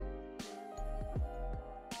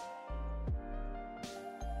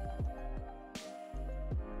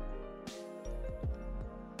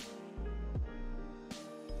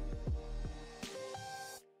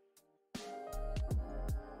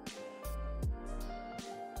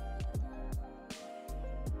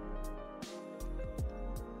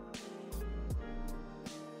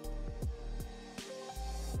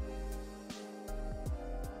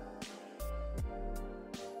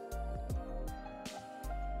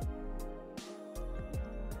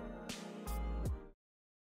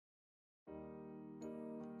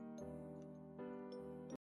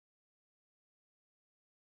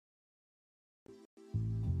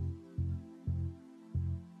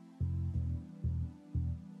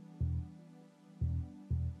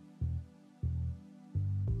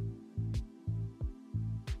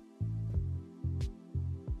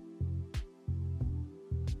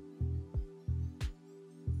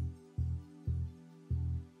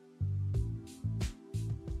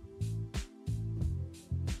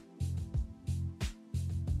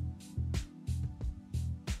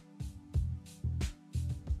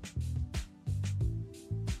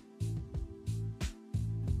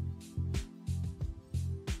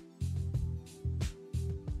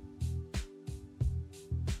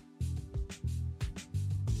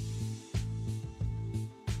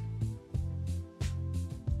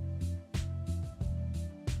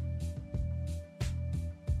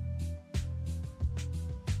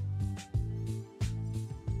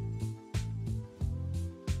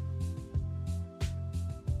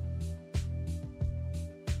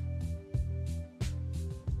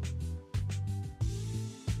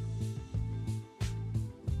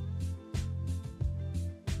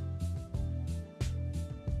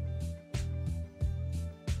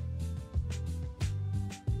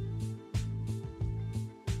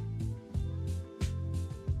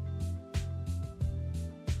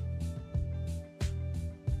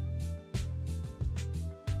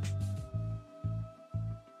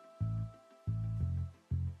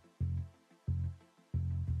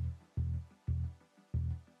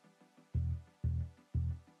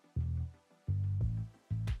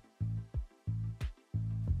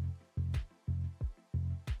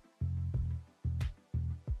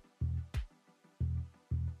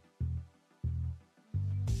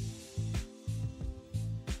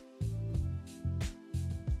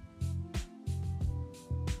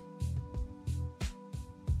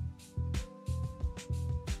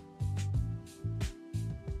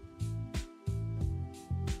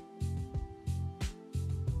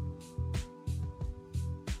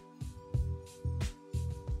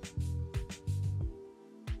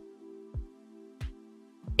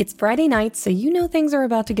It's Friday night, so you know things are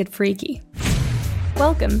about to get freaky.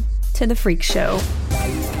 Welcome to The Freak Show.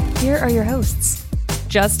 Here are your hosts,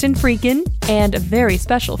 Justin Freakin and a very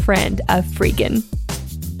special friend of Freakin.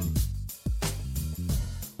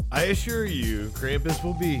 I assure you, Krampus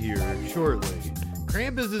will be here shortly.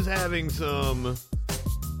 Krampus is having some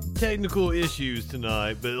technical issues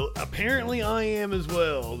tonight, but apparently I am as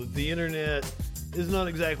well. That the internet is not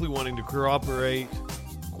exactly wanting to cooperate.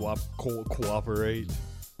 Cooperate.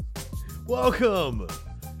 Welcome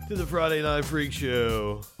to the Friday Night Freak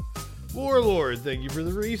Show. Warlord, thank you for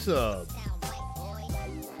the resub.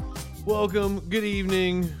 Welcome, good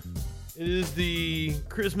evening. It is the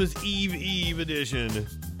Christmas Eve edition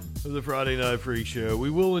of the Friday Night Freak Show.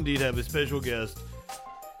 We will indeed have a special guest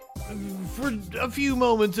for a few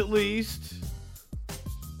moments at least.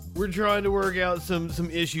 We're trying to work out some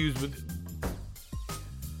issues with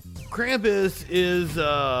Krampus is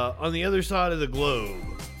on the other side of the globe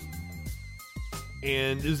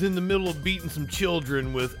and is in the middle of beating some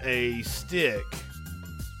children with a stick.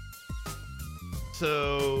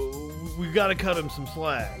 So we've got to cut him some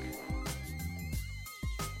slack.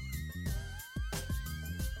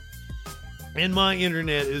 And my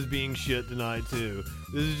internet is being shit tonight too.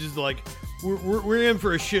 This is just like we're in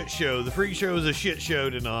for a shit show. The Freak Show is a shit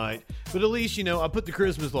show tonight, but at least I put the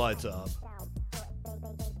Christmas lights up.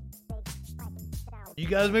 You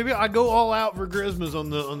guys, maybe I go all out for Christmas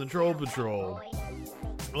on the Troll Patrol.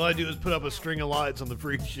 All I do is put up a string of lights on the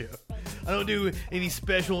Freak Show. I don't do any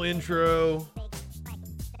special intro.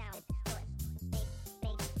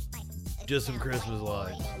 Just some Christmas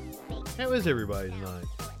lights. How is everybody tonight?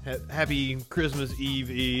 Happy Christmas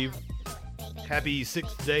Eve. Happy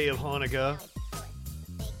 6th day of Hanukkah.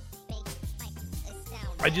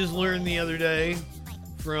 I just learned the other day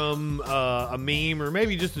from a meme or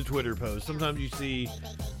maybe just a Twitter post. Sometimes you see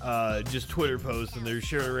just Twitter posts and they're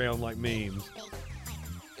shared around like memes.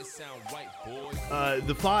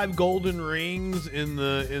 The 5 golden rings in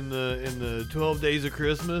the 12 days of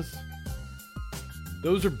Christmas.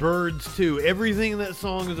 Those are birds too. Everything in that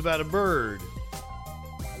song is about a bird.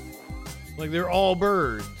 Like they're all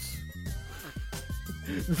birds.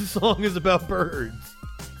 The song is about birds.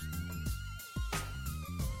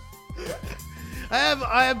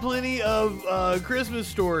 I have plenty of Christmas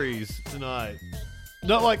stories tonight.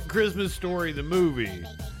 Not like Christmas Story the movie,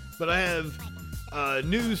 but I have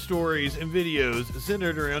news stories and videos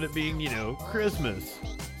centered around it being, Christmas.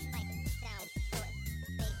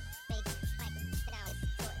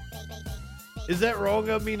 Is that wrong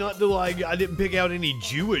of me not to I didn't pick out any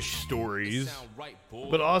Jewish stories,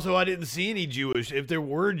 but also I didn't see any Jewish. If there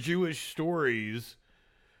were Jewish stories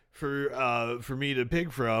for me to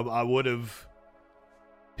pick from, I would have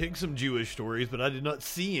picked some Jewish stories, but I did not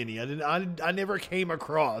see any. I never came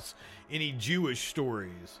across any Jewish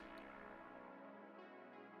stories.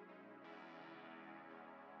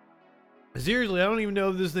 Seriously, I don't even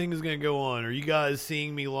know if this thing is going to go on. Are you guys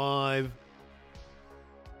seeing me live?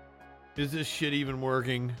 Is this shit even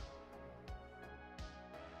working?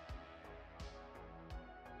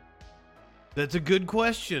 That's a good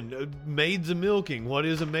question. Maids of milking. What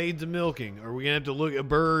is a maids of milking? Are we going to have to look at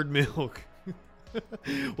bird milk?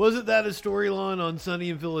 Wasn't that a storyline on Sunny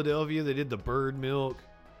in Philadelphia? They did the bird milk.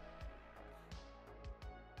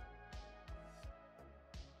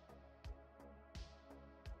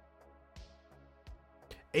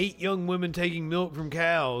 Eight young women taking milk from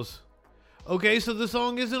cows. Okay, so the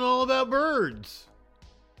song isn't all about birds,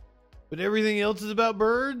 but everything else is about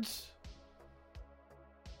birds?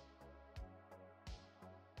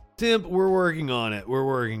 Simp, we're working on it.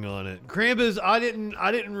 Krampus, I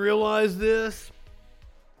didn't realize this,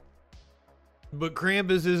 but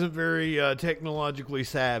Krampus isn't very technologically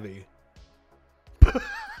savvy.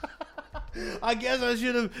 I guess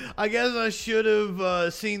I should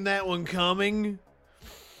have seen that one coming.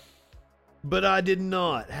 But I did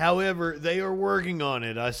not. However, they are working on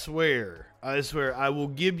it. I swear. I will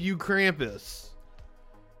give you Krampus.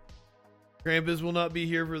 Krampus will not be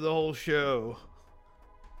here for the whole show.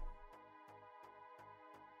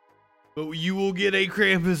 But you will get a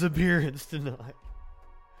Krampus appearance tonight.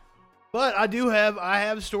 But I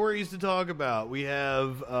have stories to talk about. We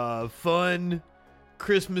have fun,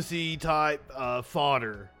 Christmassy type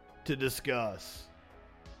fodder to discuss.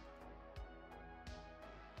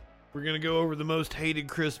 We're going to go over the most hated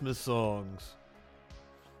Christmas songs.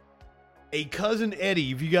 A Cousin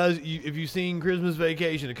Eddie, if you've seen Christmas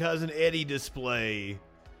Vacation, a Cousin Eddie display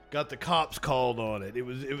got the cops called on it. It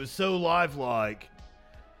was so lifelike.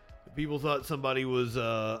 People thought somebody was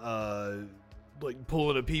like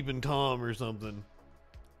pulling a peeping Tom or something.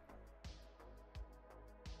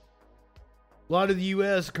 A lot of the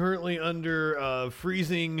U.S. currently under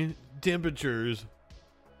freezing temperatures.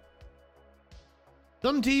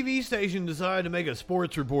 Some TV station decided to make a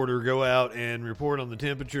sports reporter go out and report on the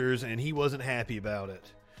temperatures, and he wasn't happy about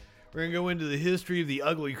it. We're going to go into the history of the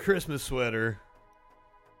ugly Christmas sweater.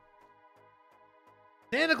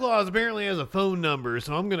 Santa Claus apparently has a phone number,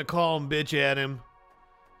 so I'm going to call him, bitch at him.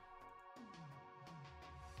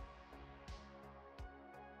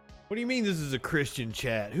 What do you mean this is a Christian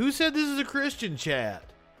chat? Who said this is a Christian chat?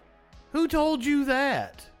 Who told you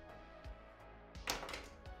that?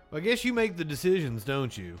 Well, I guess you make the decisions,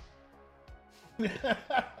 don't you? I'm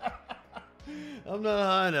not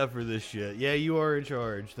high enough for this shit. Yeah, you are in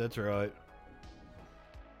charge. That's right.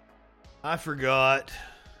 I forgot.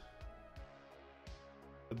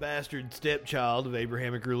 The bastard stepchild of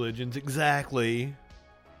Abrahamic religions. Exactly.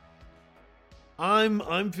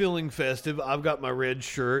 I'm feeling festive. I've got my red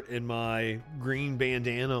shirt and my green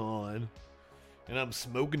bandana on. And I'm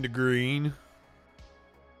smoking the green.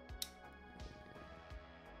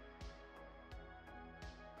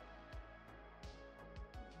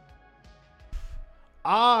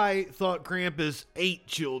 I thought Krampus ate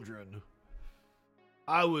children.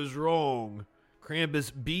 I was wrong.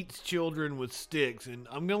 Krampus beats children with sticks, and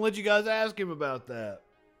I'm going to let you guys ask him about that.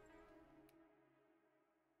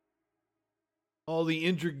 All the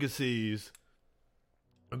intricacies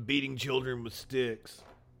of beating children with sticks.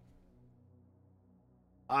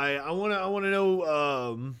 I want to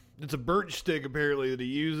know, it's a birch stick apparently that he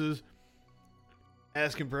uses.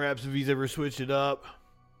 Ask him perhaps if he's ever switched it up.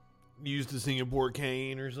 Used a Singapore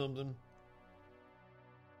cane or something.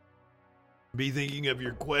 Be thinking of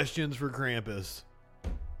your questions for Krampus.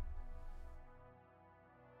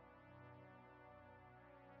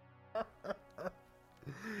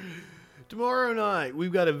 Tomorrow night,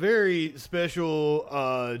 we've got a very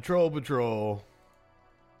special Troll Patrol.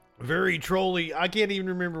 Very trolly. I can't even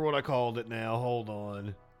remember what I called it now. Hold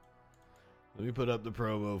on. Let me put up the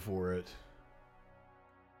promo for it.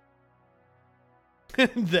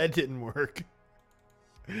 That didn't work.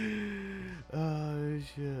 Oh,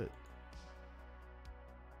 shit.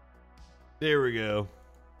 There we go.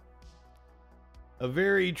 A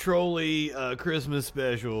very trolly Christmas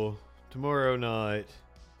special tomorrow night.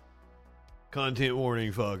 Content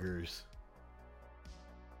warning, fuckers.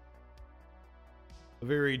 A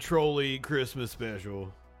very trolly Christmas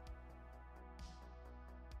special.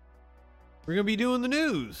 We're going to be doing the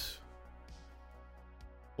news.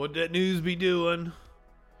 What that news be doing?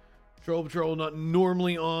 Troll Patrol not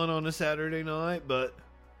normally on a Saturday night, but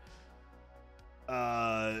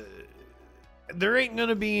there ain't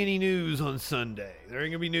gonna be any news on Sunday. There ain't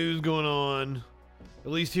gonna be news going on, at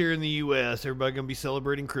least here in the U.S. Everybody gonna be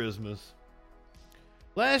celebrating Christmas.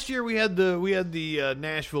 Last year we had the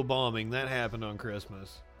Nashville bombing that happened on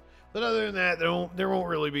Christmas, but other than that, there won't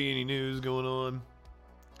really be any news going on.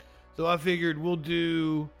 So I figured we'll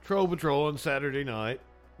do Troll Patrol on Saturday night.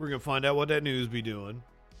 We're going to find out what that news be doing.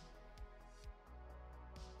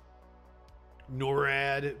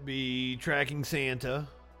 NORAD be tracking Santa.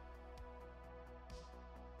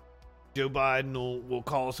 Joe Biden will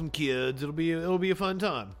call some kids. It'll be a fun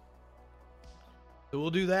time. So we'll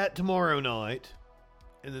do that tomorrow night.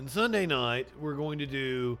 And then Sunday night, we're going to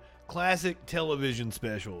do classic television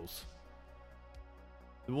specials.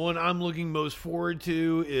 The one I'm looking most forward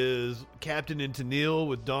to is Captain and Tennille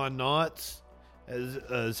with Don Knotts as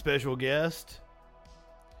a special guest.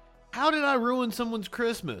 How did I ruin someone's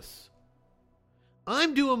Christmas?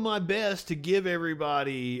 I'm doing my best to give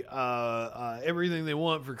everybody everything they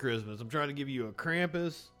want for Christmas. I'm trying to give you a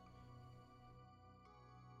Krampus.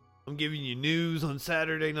 I'm giving you news on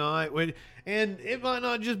Saturday night. And it might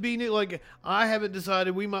not just be new. Like, I haven't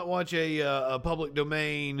decided. We might watch a public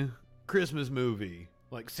domain Christmas movie.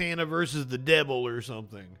 Like Santa versus the Devil or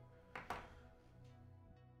something.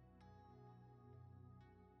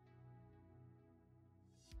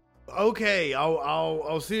 Okay,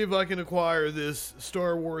 I'll see if I can acquire this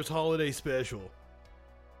Star Wars holiday special.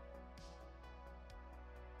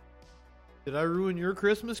 Did I ruin your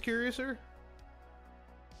Christmas, Curiouser?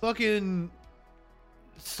 Fucking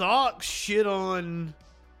socks shit on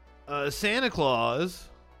Santa Claus.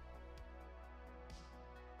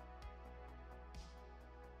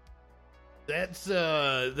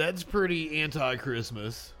 That's pretty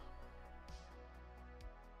anti-Christmas.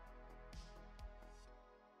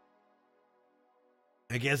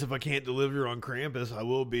 I guess if I can't deliver on Krampus, I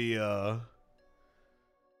will be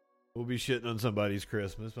shitting on somebody's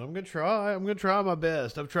Christmas. But I'm gonna try. I'm gonna try my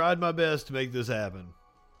best. I've tried my best to make this happen.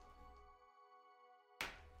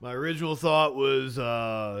 My original thought was,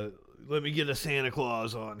 let me get a Santa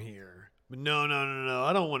Claus on here. But no.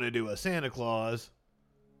 I don't want to do a Santa Claus.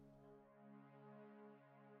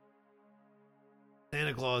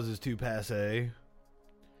 Santa Claus is too passé.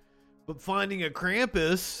 But finding a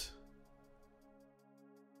Krampus,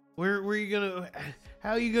 where are you gonna?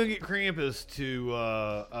 How are you gonna get Krampus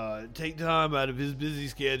to take time out of his busy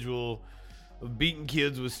schedule of beating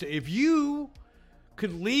kids with? If you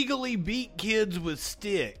could legally beat kids with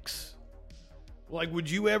sticks, like, would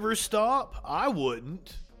you ever stop? I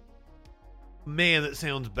wouldn't. Man, that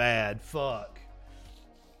sounds bad. Fuck.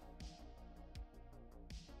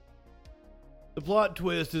 The plot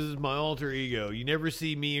twist is my alter ego. You never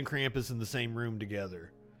see me and Krampus in the same room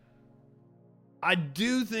together. I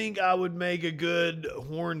do think I would make a good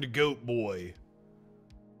horned goat boy.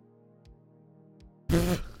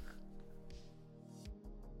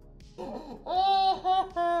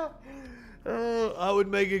 I would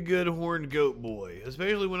make a good horned goat boy,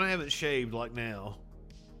 especially when I haven't shaved like now.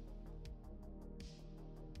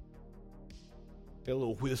 Got a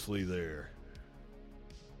little whistly there.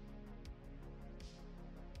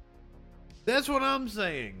 That's what I'm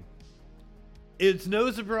saying. It's no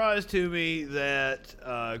surprise to me that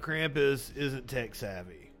Krampus isn't tech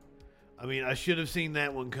savvy. I mean, I should have seen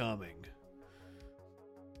that one coming.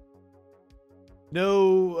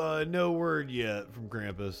 No word yet from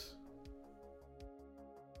Krampus.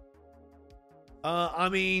 I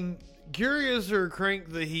mean, Curiouser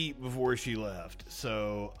cranked the heat before she left.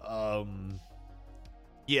 So,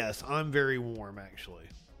 yes, I'm very warm, actually.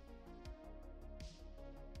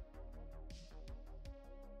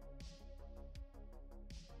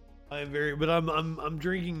 I'm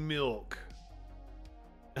drinking milk.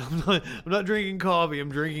 I'm not drinking coffee.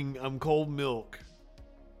 I'm cold milk.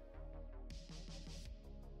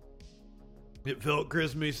 It felt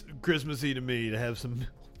Christmassy to me to have some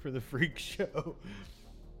milk for the freak show.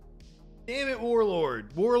 Damn it,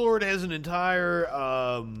 Warlord. Warlord has an entire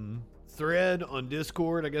thread on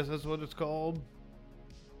Discord. I guess that's what it's called.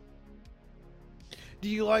 Do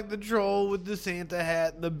you like the troll with the Santa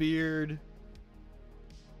hat and the beard?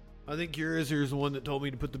 I think Curiouser is the one that told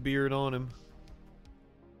me to put the beard on him.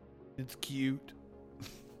 It's cute.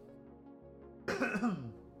 I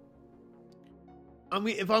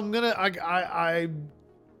mean, if I'm gonna, I'm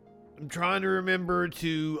trying to remember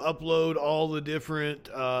to upload all the different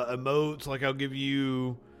emotes. Like, I'll give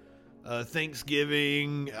you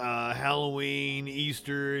Thanksgiving, Halloween,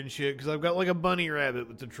 Easter, and shit. Because I've got like a bunny rabbit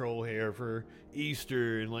with the troll hair for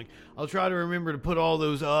Easter, and like I'll try to remember to put all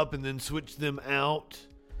those up and then switch them out.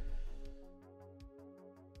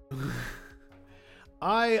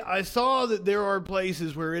 I saw that there are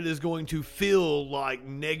places where it is going to feel like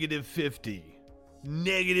 -50.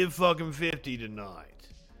 Negative fucking 50 tonight.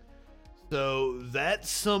 So that's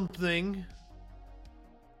something.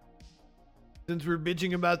 Since we're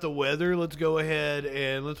bitching about the weather, let's go ahead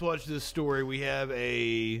and let's watch this story. We have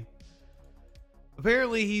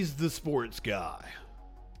apparently he's the sports guy.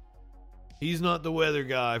 He's not the weather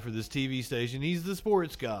guy for this TV station. He's the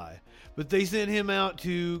sports guy. But they sent him out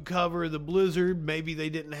to cover the blizzard. Maybe they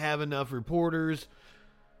didn't have enough reporters.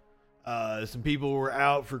 Some people were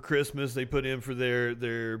out for Christmas. They put in for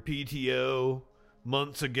their PTO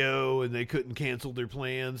months ago, and they couldn't cancel their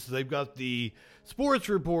plans. So they've got the sports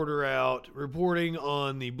reporter out reporting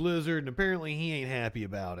on the blizzard, and apparently he ain't happy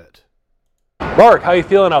about it. Mark, how you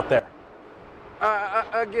feeling out there?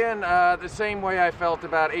 Again, the same way I felt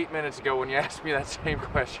about 8 minutes ago when you asked me that same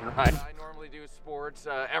question, right? I normally do sports.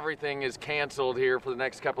 Everything is canceled here for the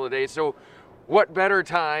next couple of days. So what better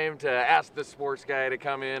time to ask the sports guy to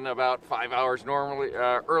come in about 5 hours normally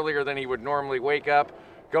earlier than he would normally wake up,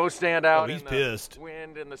 go stand out in the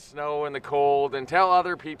wind and the snow and the cold, and tell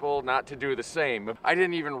other people not to do the same. I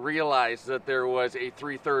didn't even realize that there was a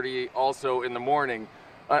 3:30 also in the morning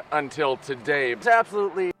until today. It's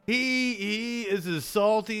absolutely... He is as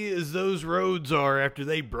salty as those roads are after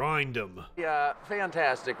they brined him. Yeah,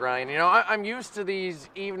 fantastic, Ryan. You know, I'm used to these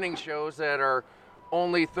evening shows that are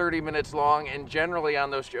only 30 minutes long, and generally on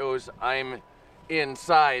those shows I'm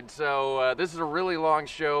inside. So this is a really long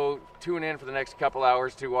show. Tune in for the next couple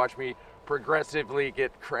hours to watch me progressively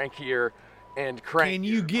get crankier and crankier. Can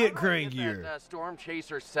you get crankier? That, Storm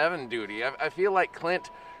Chaser 7 duty. I feel like Clint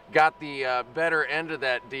got the better end of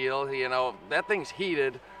that deal. You know, that thing's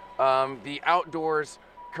heated. The outdoors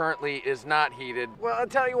currently is not heated. Well, I'll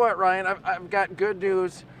tell you what, Ryan, I've got good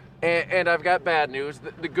news and I've got bad news.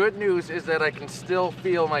 The good news is that I can still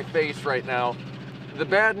feel my face right now. The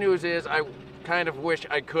bad news is I kind of wish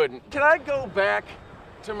I couldn't. Can I go back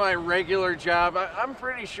to my regular job? I'm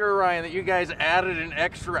pretty sure, Ryan, that you guys added an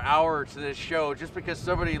extra hour to this show just because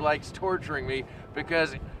somebody likes torturing me,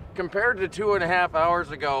 because compared to 2.5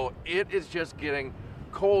 hours ago, it is just getting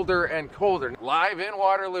colder and colder. Live in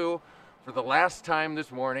Waterloo for the last time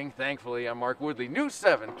this morning. Thankfully, I'm Mark Woodley, News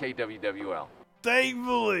 7 KWWL.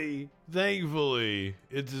 Thankfully,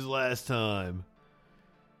 it's his last time.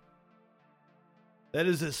 That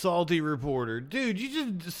is a salty reporter. Dude,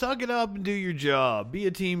 you just suck it up and do your job. Be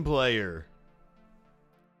a team player.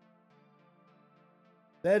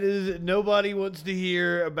 That is, nobody wants to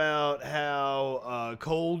hear about how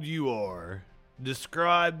cold you are.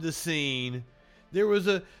 Describe the scene. There was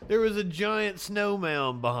a giant snow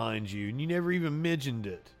mound behind you, and you never even mentioned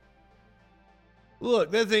it.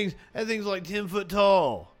 Look, that thing's like 10 foot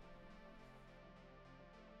tall.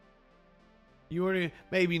 You weren't,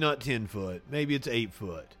 maybe not 10 foot, maybe it's 8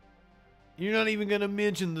 foot. You're not even gonna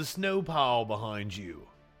mention the snow pile behind you.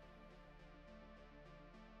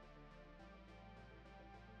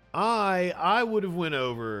 I would have went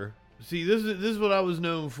over. See, this is what I was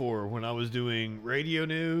known for when I was doing radio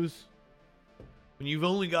news. When you've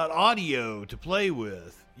only got audio to play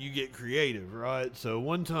with, you get creative, right? So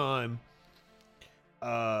one time,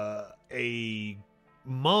 a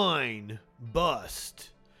mine bust,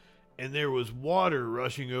 and there was water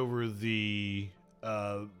rushing over the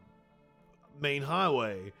main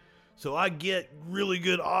highway. So I get really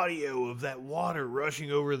good audio of that water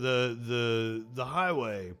rushing over the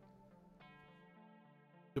highway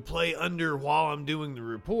to play under while I'm doing the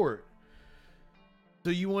report. So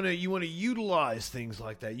you want to utilize things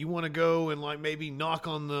like that. You want to go and like maybe knock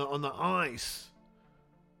on the ice.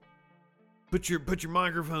 Put your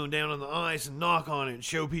microphone down on the ice and knock on it and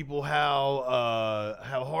show people how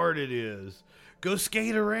hard it is. Go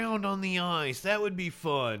skate around on the ice. That would be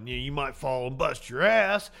fun. You might fall and bust your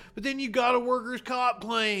ass, but then you got a workers' comp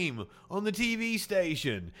claim on the TV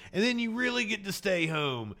station. And then you really get to stay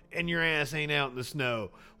home and your ass ain't out in the snow.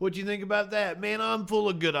 What you think about that? Man, I'm full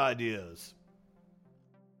of good ideas.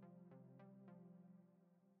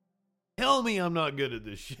 Tell me I'm not good at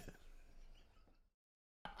this shit.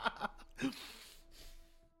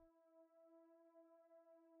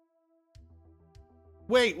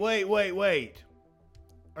 Wait.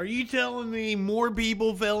 Are you telling me more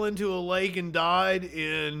people fell into a lake and died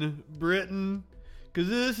in Britain? Because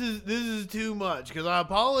this is too much. Because I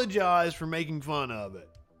apologize for making fun of it.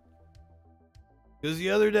 Because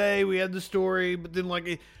the other day we had the story, but then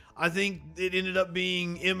I think it ended up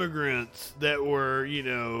being immigrants that were,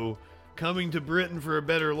 coming to Britain for a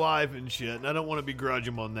better life and shit. And I don't want to begrudge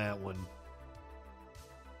them on that one.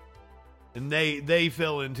 And they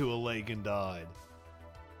fell into a lake and died.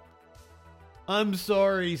 I'm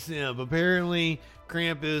sorry, Simp. Apparently,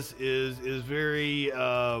 Krampus is very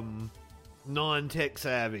non-tech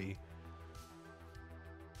savvy,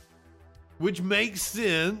 which makes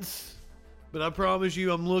sense. But I promise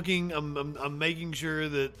you, I'm making sure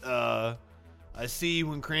that I see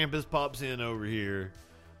when Krampus pops in over here.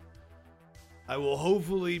 I will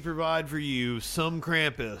hopefully provide for you some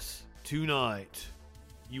Krampus tonight.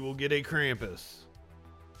 You will get a Krampus.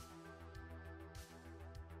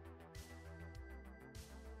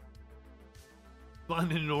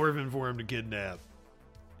 Finding an orphan for him to kidnap.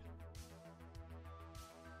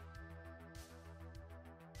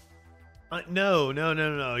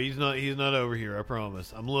 No. He's not over here, I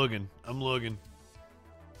promise. I'm looking.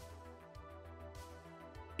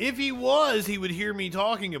 If he was, he would hear me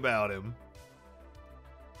talking about him.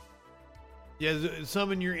 Yeah,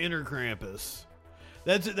 summon your inner Krampus.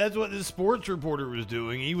 That's what this sports reporter was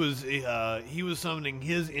doing. He was summoning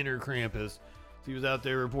his inner Krampus. He was out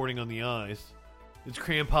there reporting on the ice. It's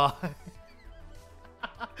Krampus.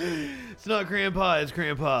 It's not Krampus, it's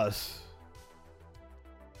Krampus.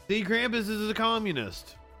 See, Krampus is a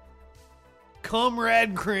communist.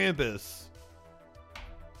 Comrade Krampus.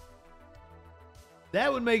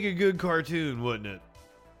 That would make a good cartoon, wouldn't it?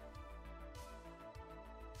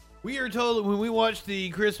 We are told that when we watch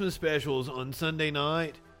the Christmas specials on Sunday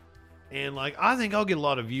night, and I think I'll get a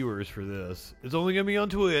lot of viewers for this. It's only going to be on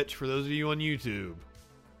Twitch for those of you on YouTube.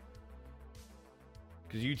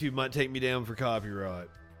 Because YouTube might take me down for copyright.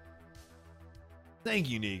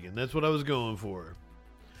 Thank you, Negan. That's what I was going for.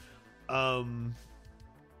 And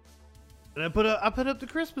I put up the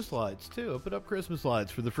Christmas lights too. I put up Christmas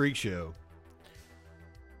lights for the Freak Show.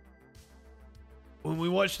 When we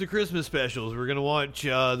watch the Christmas specials, we're gonna watch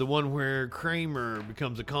the one where Kramer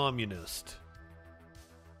becomes a communist.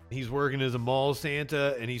 He's working as a mall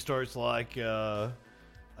Santa, and he starts trying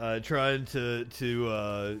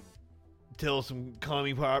to tell some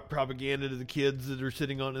commie propaganda to the kids that are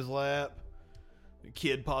sitting on his lap. The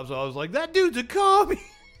kid pops off, I was like, that dude's a commie!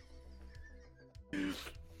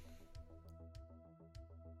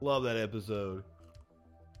 Love that episode.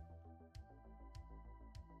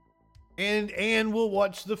 And we'll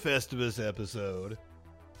watch the Festivus episode.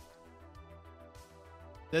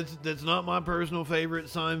 That's not my personal favorite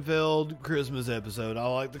Seinfeld Christmas episode. I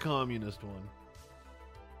like the communist one.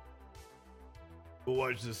 We'll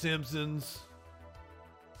watch The Simpsons.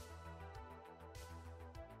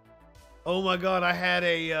 Oh my god, I had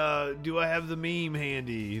a, do I have the meme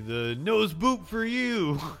handy? The nose boop for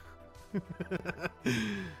you.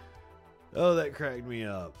 Oh, that cracked me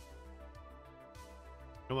up.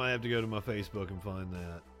 I might have to go to my Facebook and find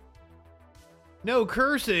that. No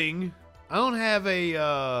cursing. I don't have a,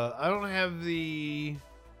 I don't have the...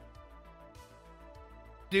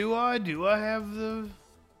 Do I? Do I have the...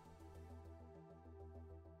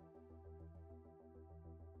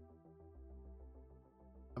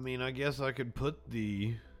 I mean, I guess I could put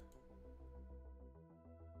the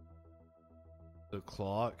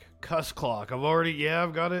clock. Cuss clock.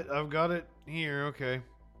 I've got it. I've got it here. Okay.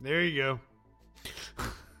 There you go.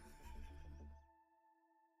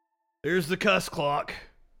 There's the cuss clock.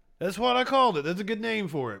 That's what I called it. That's a good name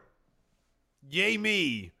for it. Yay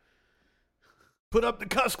me. Put up the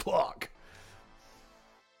cuss clock.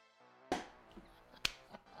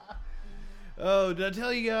 Oh, did I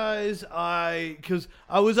tell you guys because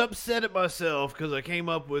I was upset at myself because I came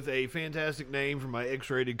up with a fantastic name for my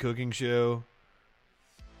X-rated cooking show.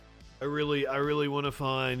 I really want to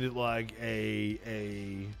find like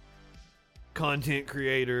a content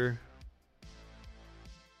creator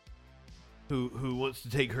who wants to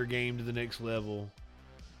take her game to the next level.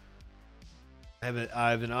 I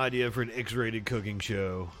have an idea for an X-rated cooking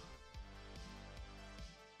show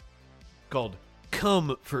called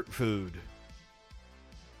Comfort Food.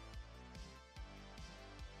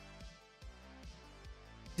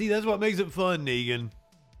 See, that's what makes it fun, Negan.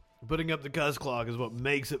 Putting up the cuss clock is what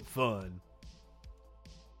makes it fun.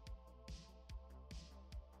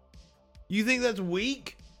 You think that's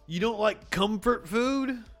weak? You don't like comfort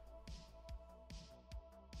food?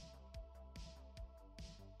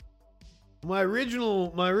 My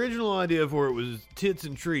original idea for it was tits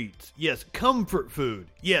and treats. Yes, comfort food.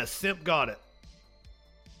 Yes, Simp got it.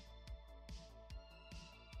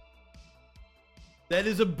 That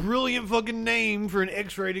is a brilliant fucking name for an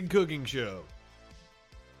X-rated cooking show.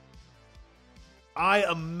 I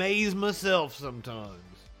amaze myself sometimes.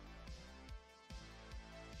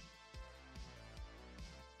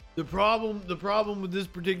 The problem with this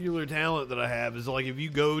particular talent that I have is like if you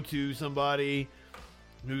go to somebody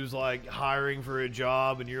who's like hiring for a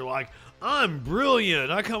job and you're like, I'm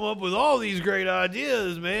brilliant. I come up with all these great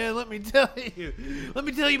ideas, man. Let me tell you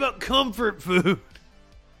about comfort food.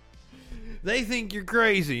 They think you're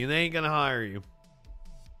crazy and they ain't gonna hire you.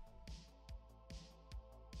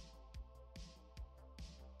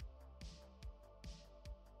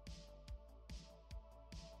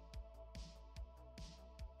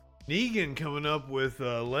 Negan coming up with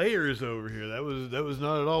layers over here. That was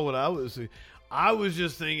not at all what I was thinking. I was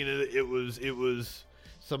just thinking it was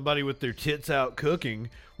somebody with their tits out cooking,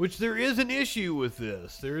 which there is an issue with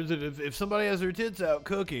this. There is if somebody has their tits out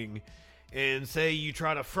cooking, and say you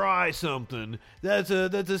try to fry something, that's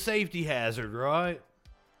a safety hazard, right?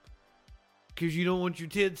 Because you don't want your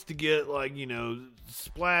tits to get like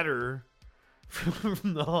splatter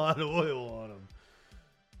from the hot oil on them.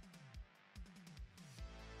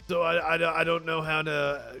 So I don't know how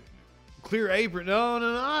to clear apron. No.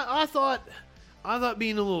 I thought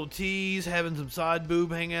being a little tease, having some side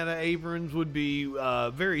boob hang out of aprons would be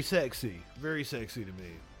very sexy to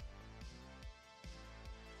me.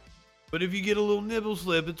 But if you get a little nibble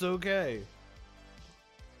slip, it's okay.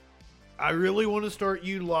 I really want to start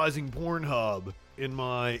utilizing Pornhub in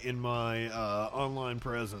my online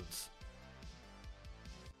presence.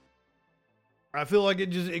 I feel like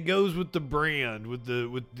it goes with the brand, with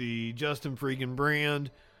the Justin Freakin'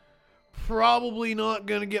 brand. Probably not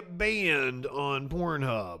gonna get banned on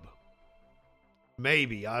Pornhub.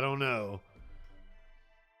 Maybe, I don't know.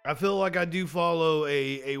 I feel like I do follow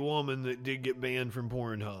a woman that did get banned from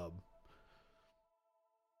Pornhub.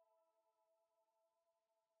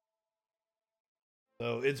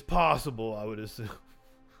 So it's possible, I would assume.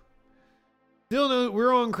 Still no,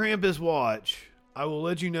 we're on Krampus watch. I will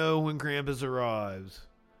let you know when Krampus arrives.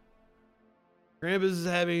 Krampus is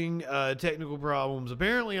having technical problems.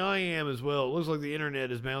 Apparently I am as well. It looks like the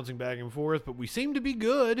internet is bouncing back and forth, but we seem to be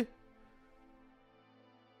good.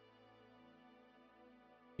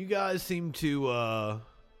 You guys seem to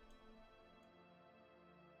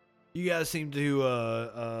be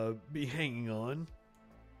hanging on.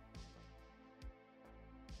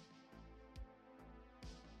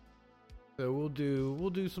 So we'll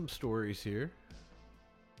do some stories here.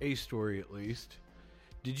 A story at least.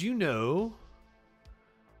 Did you know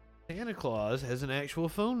Santa Claus has an actual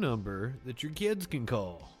phone number that your kids can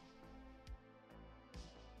call.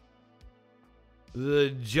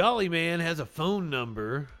 The Jolly Man has a phone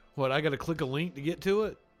number. What, I gotta click a link to get to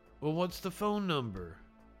it? Well, what's the phone number?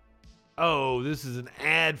 Oh, this is an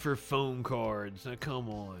ad for phone cards. Now, come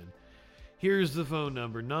on. Here's the phone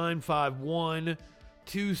number,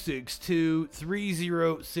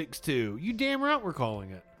 951-262-3062. You damn right we're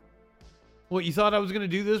calling it. What, you thought I was going to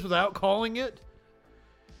do this without calling it?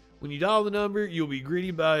 When you dial the number, you'll be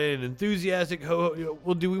greeted by an enthusiastic ho-ho.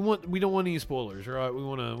 Well, we don't want any spoilers, right? We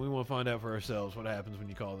want to find out for ourselves what happens when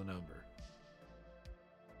you call the number.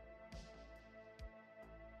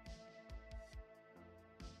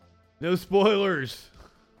 No spoilers.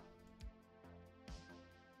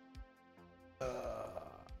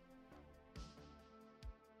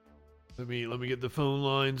 Let me get the phone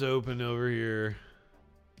lines open over here.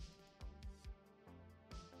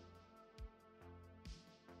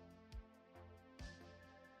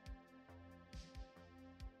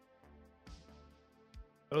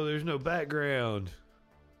 Oh, there's no background.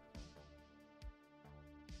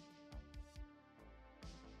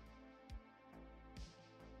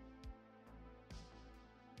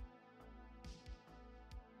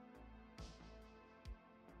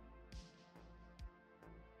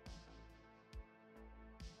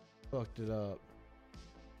 Fucked it up.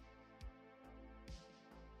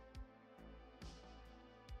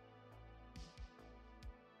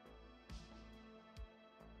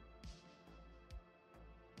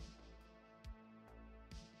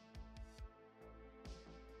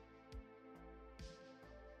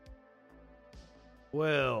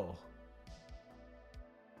 Well,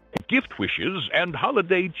 gift wishes and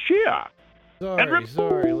holiday cheer.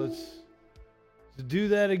 Sorry, let's do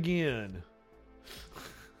that again.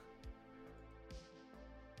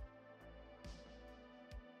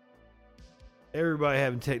 Everybody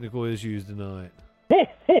having technical issues tonight.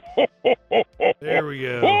 There we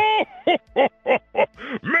go.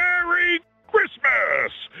 Merry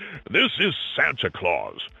Christmas! This is Santa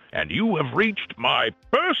Claus, and you have reached my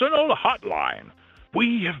personal hotline.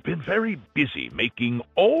 We have been very busy making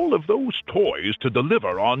all of those toys to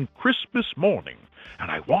deliver on Christmas morning, and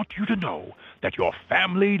I want you to know that your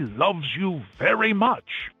family loves you very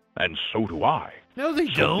much, and so do I. No, they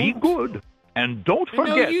So don't. be good, and don't No,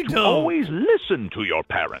 forget you to don't. always listen to your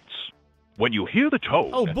parents. When you hear the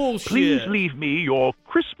tone, Oh, bullshit. please leave me your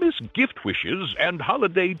Christmas gift wishes and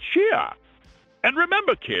holiday cheer. And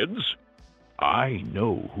remember, kids, I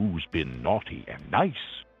know who's been naughty and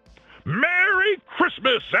nice. Merry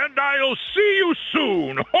Christmas, and I'll see you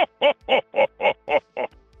soon.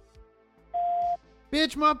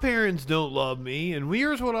 Bitch, my parents don't love me, and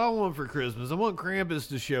here's what I want for Christmas. I want Krampus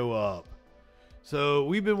to show up. So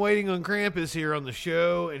we've been waiting on Krampus here on the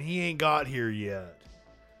show, and he ain't got here yet.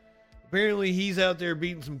 Apparently he's out there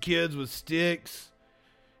beating some kids with sticks.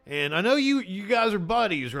 And I know you guys are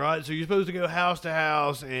buddies, right? So you're supposed to go house to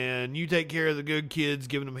house, and you take care of the good kids,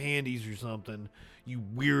 giving them handies or something. You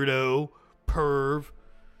weirdo, perv.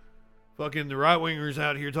 Fucking the right-wingers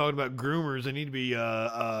out here talking about groomers. They need to be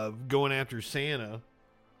going after Santa.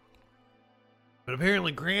 But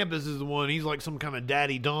apparently Krampus is the one. He's like some kind of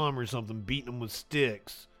daddy dom or something, beating them with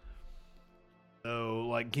sticks. So,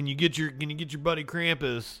 like, can you get your buddy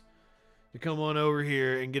Krampus to come on over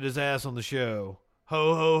here and get his ass on the show?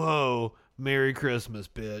 Ho, ho, ho. Merry Christmas,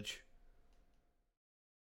 bitch.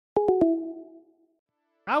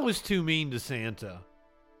 I was too mean to Santa.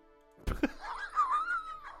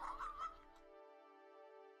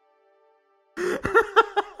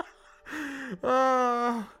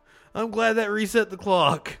 I'm glad that reset the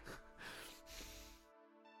clock.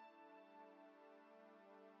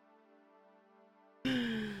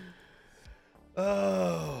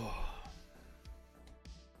 Oh.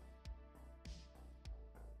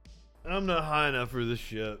 I'm not high enough for this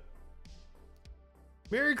shit.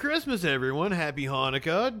 Merry Christmas, everyone. Happy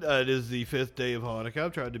Hanukkah. It is the 5th day of Hanukkah.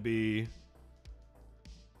 I've tried to be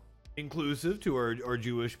inclusive to our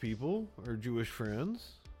Jewish people, our Jewish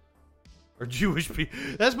friends. Our Jewish people.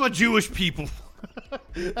 That's my Jewish people.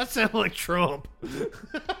 That sounds like Trump.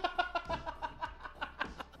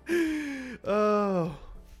 Oh.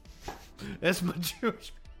 That's my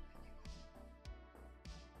Jewish people.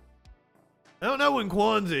 I don't know when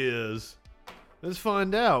Kwanzaa is. Let's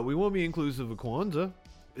find out. We won't be inclusive of Kwanzaa.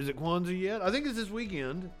 Is it Kwanzaa yet? I think it's this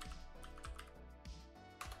weekend.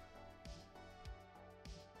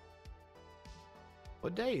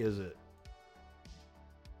 What day is it?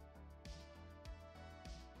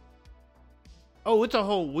 Oh, it's a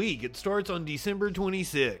whole week. It starts on December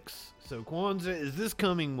 26th. So Kwanzaa is this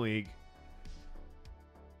coming week.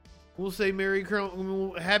 We'll say Happy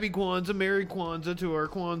Kwanzaa, Merry Kwanzaa to our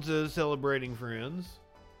Kwanzaa celebrating friends.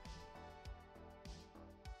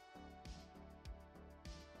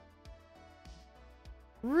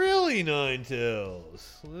 Really, Ninetales?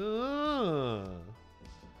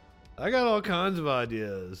 I got all kinds of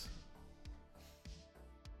ideas.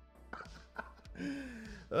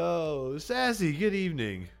 Oh, Sassy, good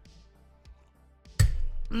evening.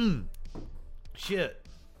 Shit.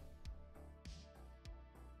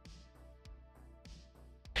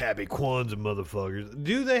 Happy Kwanzaa, motherfuckers.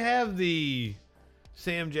 Do they have the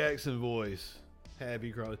Sam Jackson voice?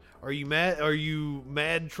 Happy Kwanzaa. Are you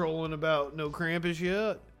mad trolling about no Krampus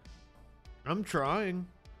yet? I'm trying.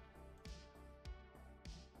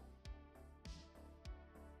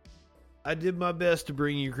 I did my best to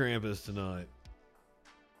bring you Krampus tonight.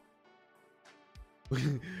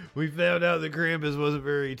 We found out that Krampus wasn't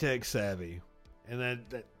very tech savvy. And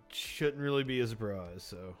that shouldn't really be a surprise,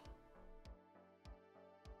 so.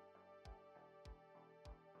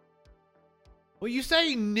 Well, you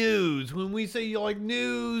say news. When we say, like,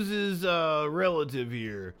 news is relative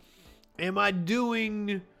here. Am I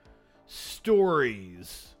doing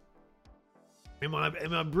stories? Am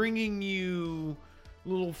I bringing you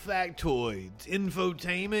little factoids,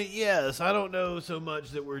 infotainment? Yes. I don't know so much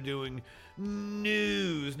that we're doing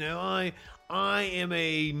news. Now, I am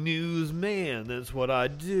a newsman. That's what I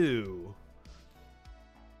do.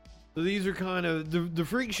 So these are kind of, the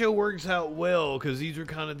Freak Show works out well because these are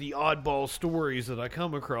kind of the oddball stories that I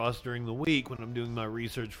come across during the week when I'm doing my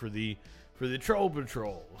research for the Troll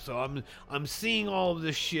Patrol. So I'm seeing all of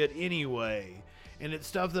this shit anyway, and it's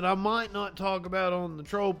stuff that I might not talk about on the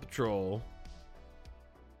Troll Patrol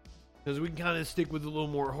because we can kind of stick with a little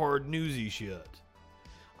more hard newsy shit.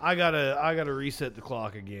 I gotta reset the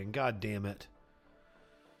clock again. God damn it.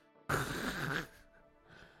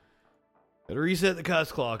 Gotta reset the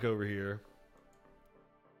cuss clock over here.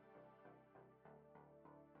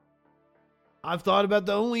 I've thought about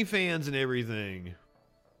the OnlyFans and everything.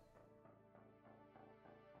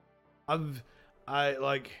 I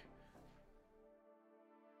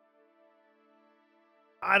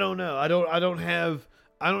don't know. I don't have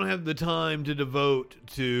the time to devote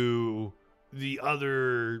to the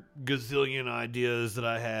other gazillion ideas that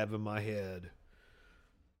I have in my head.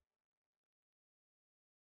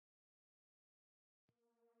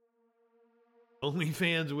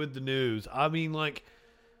 OnlyFans with the news. I mean, like,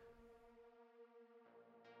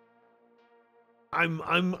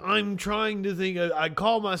 I'm trying to think. I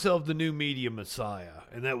call myself the new media messiah,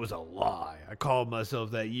 and that was a lie. I called myself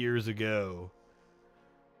that years ago.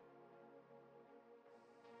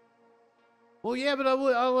 Well, yeah, but I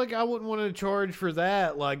wouldn't want to charge for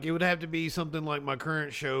that. Like, it would have to be something like my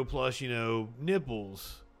current show plus,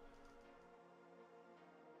 nipples.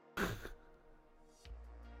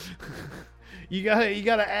 You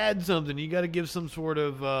gotta add something. You gotta give some sort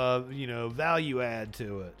of value add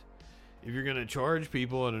to it. If you're gonna charge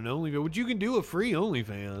people on an OnlyFans, which you can do a free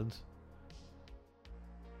OnlyFans.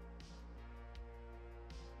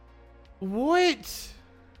 What?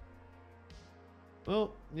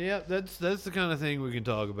 Well, yeah, that's the kind of thing we can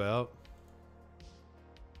talk about.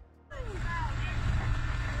 They're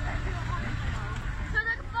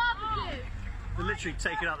literally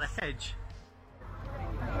taking out the hedge.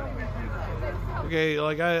 Okay,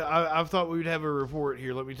 like I thought we would have a report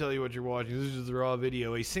here. Let me tell you what you're watching. This is the raw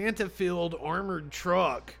video. A Santa-filled armored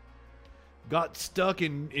truck got stuck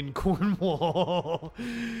in Cornwall.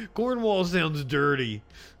 Cornwall sounds dirty.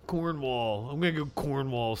 Cornwall. I'm gonna go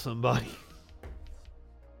Cornwall somebody.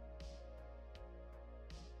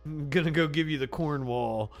 I'm gonna go give you the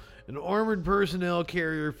Cornwall. An armored personnel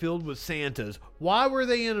carrier filled with Santas. Why were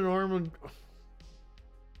they in an armored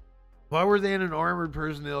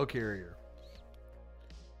personnel carrier?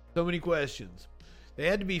 So many questions. They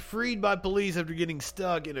had to be freed by police after getting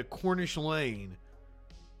stuck in a Cornish lane.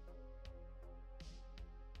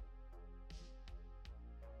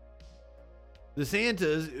 The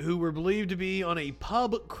Santas, who were believed to be on a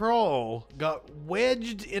pub crawl, got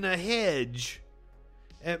wedged in a hedge.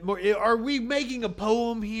 Are we making a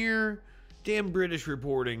poem here? Damn British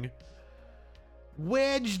reporting.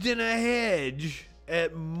 Wedged in a hedge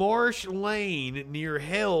at Marsh Lane near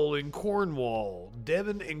Hell in Cornwall.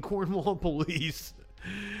 Devon and Cornwall police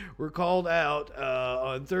were called out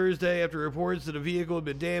on Thursday after reports that a vehicle had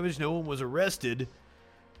been damaged. No one was arrested.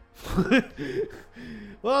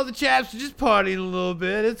 Well, the chaps are just partying a little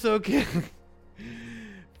bit. It's okay.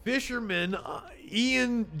 Fisherman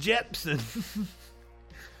Ian Jepson,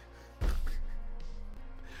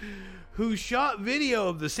 who shot video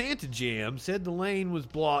of the Santa Jam, said the lane was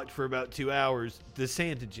blocked for about 2 hours. The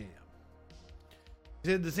Santa Jam. He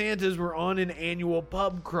said the Santas were on an annual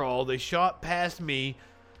pub crawl. They shot past me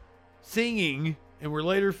singing and were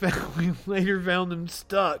we later found them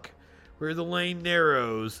stuck where the lane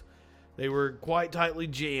narrows. They were quite tightly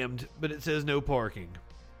jammed, but it says no parking.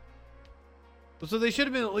 So they should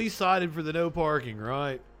have been at least cited for the no parking,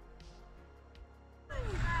 right?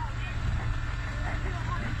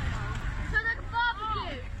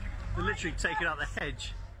 They're literally taking out the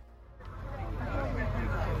hedge.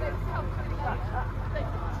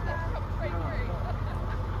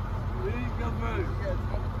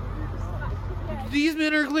 These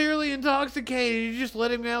men are clearly intoxicated. You just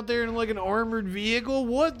let him out there in like an armored vehicle?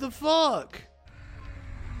 What the fuck?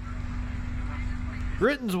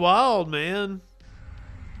 Britain's wild, man.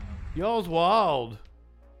 Y'all's wild.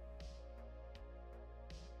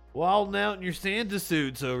 Wilding out in your Santa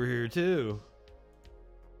suits over here, too.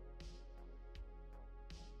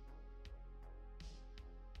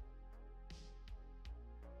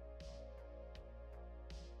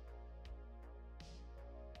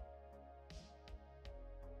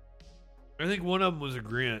 I think one of them was a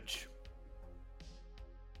Grinch.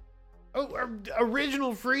 Oh,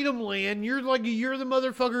 original Freedom Land. You're the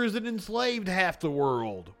motherfuckers that enslaved half the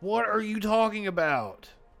world. What are you talking about?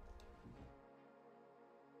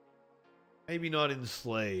 Maybe not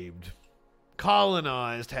enslaved.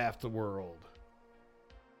 Colonized half the world.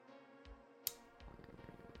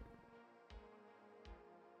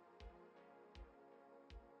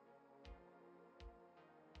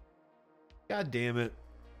 God damn it.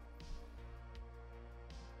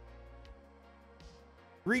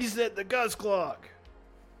 Reset the Gus clock.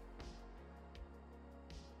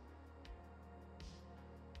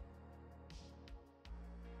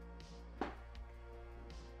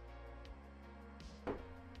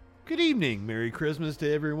 Good evening. Merry Christmas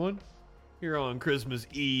to everyone. Here on Christmas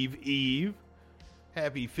Eve.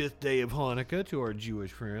 Happy 5th day of Hanukkah to our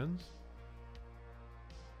Jewish friends.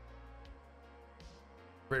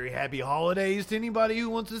 Very happy holidays to anybody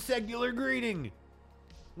who wants a secular greeting.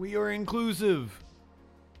 We are inclusive.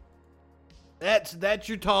 That's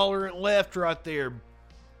your tolerant left right there.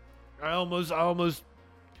 I almost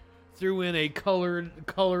threw in a colorful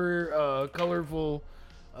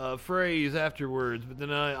phrase afterwards, but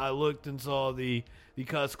then I looked and saw the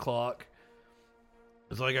cuss clock.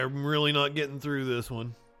 It's like I'm really not getting through this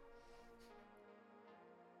one.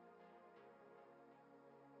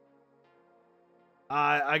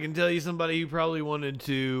 I can tell you somebody who probably wanted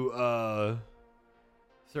to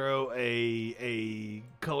throw a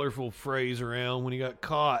colorful phrase around when he got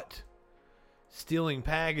caught stealing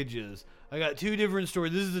packages. I got two different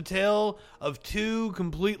stories. This is a tale of two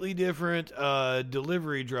completely different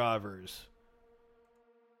delivery drivers.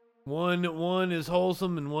 One is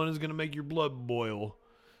wholesome and one is going to make your blood boil.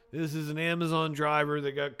 This is an Amazon driver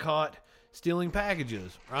that got caught stealing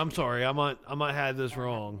packages. I'm sorry, I might have this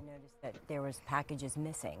wrong. That there was packages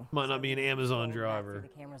missing. Might not be an Amazon driver. Back through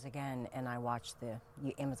the cameras again, and I watched the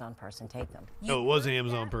Amazon person take them. No, it was an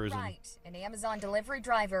Amazon person. Right. An Amazon delivery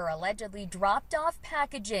driver allegedly dropped off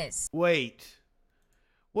packages. Wait.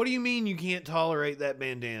 What do you mean you can't tolerate that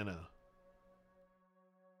bandana?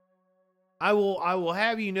 I will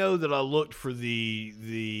have you know that I looked for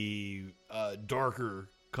the darker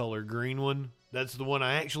color green one. That's the one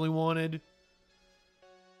I actually wanted.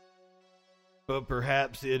 But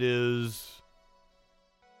perhaps it is...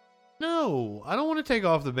 No, I don't want to take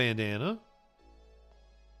off the bandana.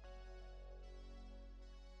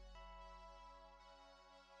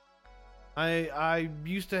 I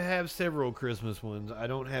used to have several Christmas ones. I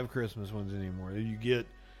don't have Christmas ones anymore. You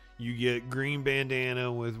get green bandana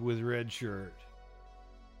with red shirt.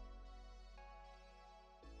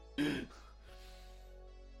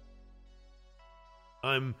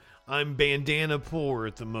 I'm bandana poor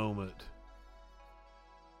at the moment.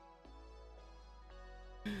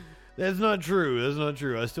 That's not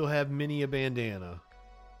true. I still have many a bandana.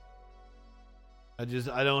 I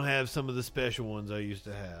don't have some of the special ones I used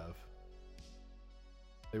to have.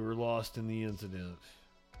 They were lost in the incident.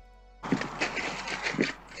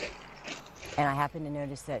 And I happened to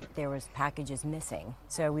notice that there was packages missing.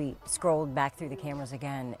 So we scrolled back through the cameras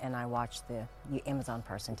again, and I watched the Amazon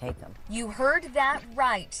person take them. You heard that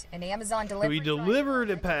right. An Amazon delivery We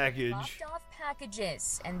delivered a package. Dropped off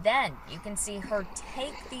packages, and then you can see her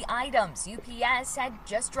take the items UPS had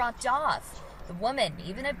just dropped off. The woman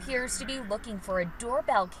even appears to be looking for a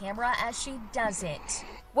doorbell camera as she does it.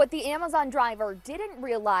 What the Amazon driver didn't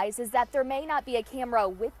realize is that there may not be a camera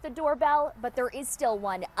with the doorbell, but there is still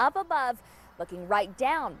one up above, looking right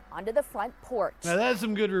down onto the front porch. Now that's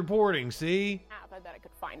some good reporting, see? I bet I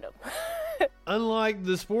could find him. Unlike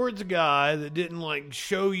the sports guy that didn't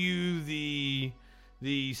show you the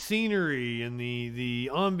the scenery and the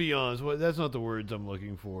ambiance, that's not the words I'm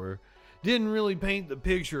looking for, didn't really paint the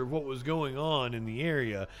picture of what was going on in the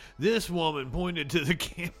area. This woman pointed to the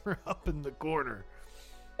camera up in the corner.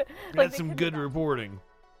 That's some good reporting.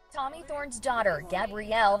 Tommy Thorne's daughter,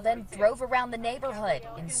 Gabrielle, then drove around the neighborhood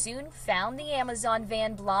and soon found the Amazon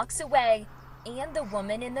van blocks away and the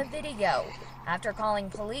woman in the video. After calling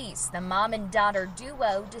police, the mom and daughter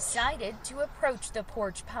duo decided to approach the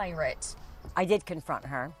porch pirate. I did confront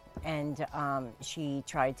her, and she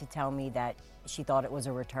tried to tell me that she thought it was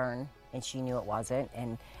a return, and she knew it wasn't,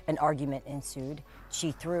 and an argument ensued.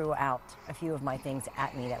 She threw out a few of my things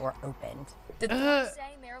at me that were opened. The Thornes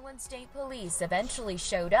say Maryland State Police eventually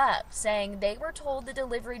showed up, saying they were told the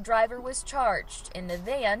delivery driver was charged and the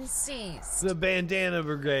van seized. The Bandana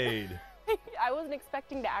Brigade. I wasn't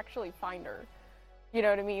expecting to actually find her. You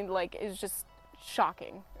know what I mean? Like, it's just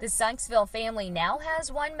shocking. The Sykesville family now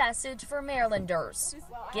has one message for Marylanders.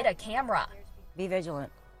 Get a camera. Be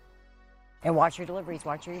vigilant. And watch your deliveries,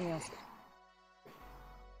 watch your emails.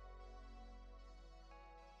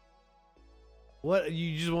 What,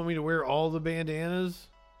 you just want me to wear all the bandanas?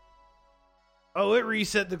 Oh, it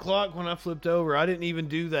reset the clock when I flipped over. I didn't even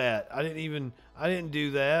do that. I didn't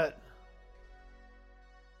do that.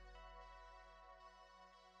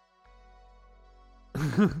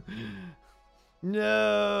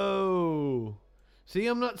 No. See,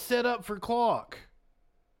 I'm not set up for clock.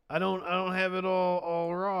 I don't have it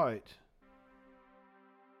all right.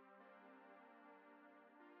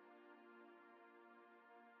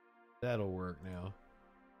 That'll work now.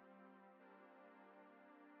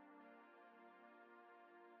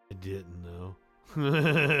 It didn't though.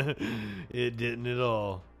 It didn't at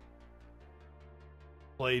all.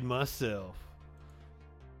 Played myself.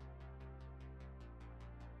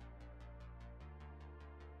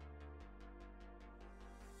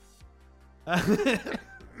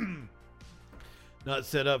 Not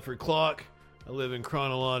set up for clock. I live in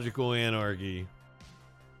chronological anarchy.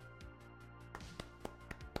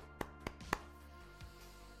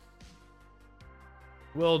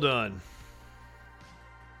 Well done.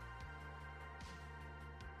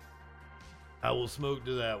 I will smoke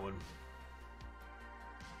to that one.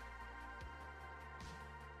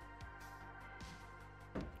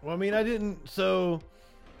 Well, I mean, I didn't. So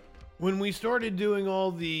when we started doing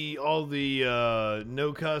all the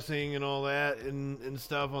no cussing and all that and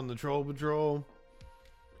stuff on the Troll Patrol,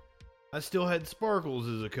 I still had Sparkles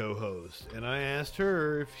as a co-host, and I asked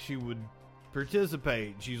her if she would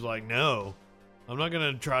participate. She's like, "No, I'm not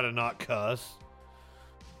gonna try to not cuss."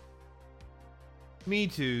 Me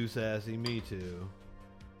too, Sassy. Me too.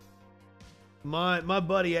 My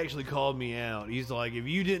buddy actually called me out. He's like, if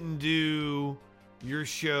you didn't do your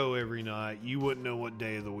show every night, you wouldn't know what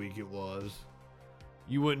day of the week it was.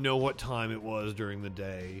 You wouldn't know what time it was during the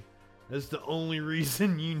day. That's the only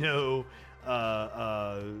reason you know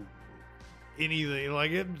anything.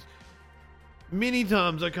 Like, it. Many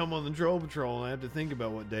times I come on the Troll Patrol and I have to think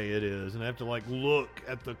about what day it is, and I have to like look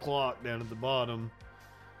at the clock down at the bottom.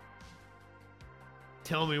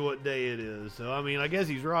 Tell me what day it is. So I mean, I guess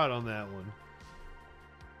he's right on that one.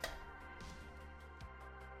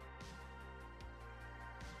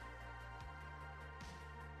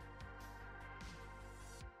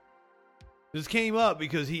 This came up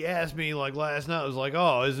because he asked me like last night. I was like,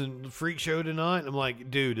 "Oh, isn't the Freak Show tonight?" And I'm like,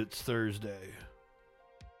 "Dude, it's Thursday.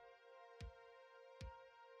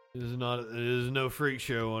 It is no Freak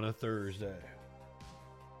Show on a Thursday."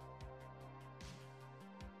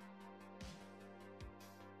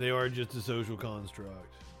 They are just a social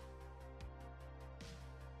construct.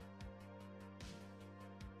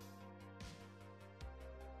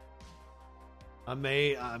 I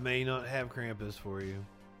may not have Krampus for you.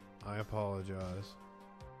 I apologize.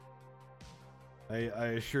 I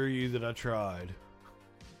assure you that I tried.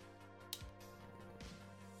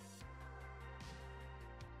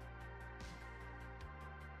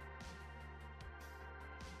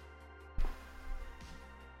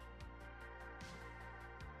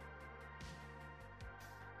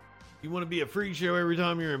 You want to be a Freak Show every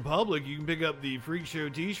time you're in public, you can pick up the Freak Show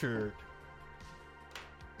t-shirt.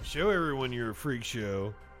 Show everyone you're a Freak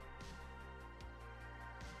Show.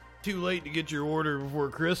 Too late to get your order before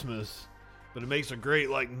Christmas, but it makes a great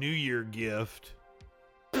like New Year gift.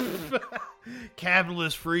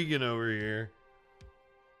 Capitalist freaking over here.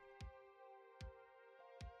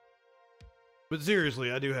 But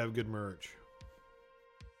seriously, I do have good merch.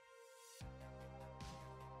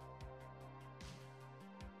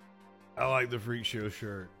 I like the Freak Show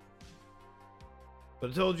shirt.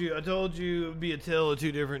 But I told you it would be a tale of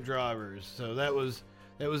two different drivers. So that was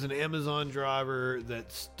an Amazon driver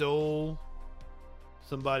that stole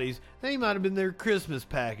They might have been their Christmas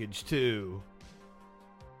package too.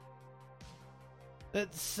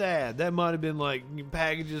 That's sad. That might have been like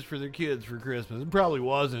packages for their kids for Christmas. It probably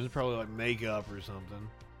wasn't. It's probably like makeup or something.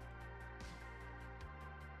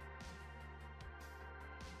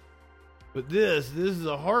 But this is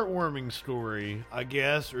a heartwarming story, I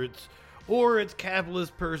guess, or it's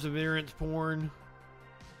capitalist perseverance porn.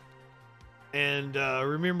 And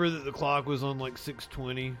remember that the clock was on like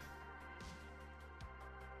 6:20.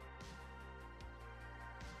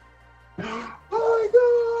 Oh my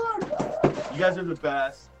god! You guys are the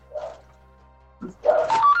best.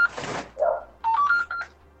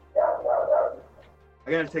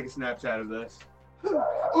 I gotta take a Snapchat of this.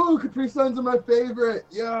 Oh, Capri Suns are my favorite.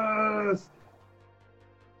 Yes.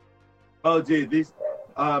 Oh, dude, these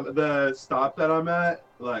the stop that I'm at.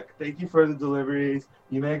 Look, thank you for the deliveries.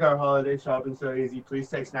 You make our holiday shopping so easy. Please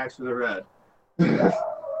take snacks for the red.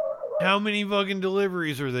 How many fucking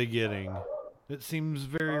deliveries are they getting? It seems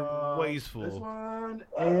very wasteful. This one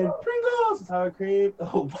and Pringles, sour cream.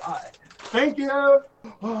 Oh my! Thank you.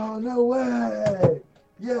 Oh no way!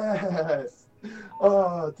 Yes.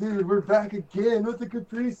 Oh, dude, we're back again with the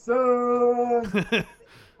Capri Sun.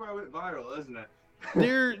 Where I went viral, isn't it?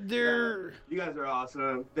 They're You guys are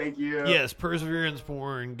awesome. Thank you. Yes, perseverance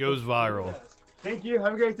porn goes viral. Yes. Thank you.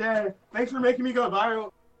 Have a great day. Thanks for making me go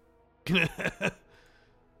viral.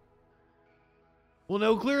 Well,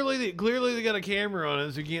 no, clearly they got a camera on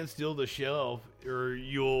it, so you can't steal the shelf, or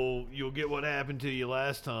you'll get what happened to you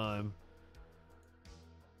last time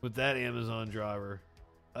with that Amazon driver.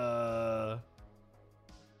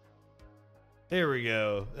 There we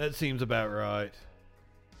go. That seems about right.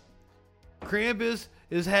 Krampus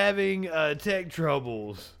is having tech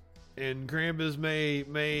troubles, and Krampus may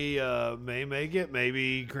make it.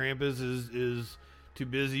 Maybe Krampus is too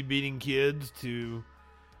busy beating kids to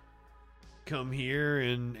come here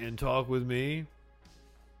and talk with me.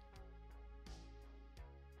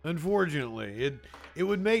 Unfortunately, it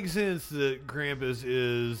would make sense that Krampus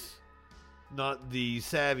is not the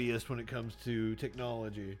savviest when it comes to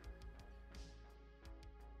technology.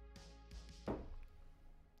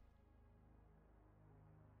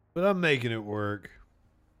 But I'm making it work.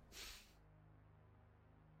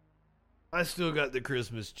 I still got the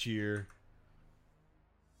Christmas cheer.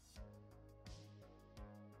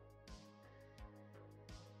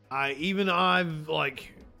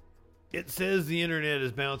 It says the internet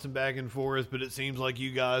is bouncing back and forth, but it seems like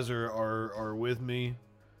you guys are with me.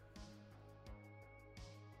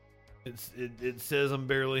 It says I'm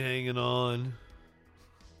barely hanging on.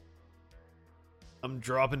 I'm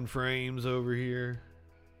dropping frames over here.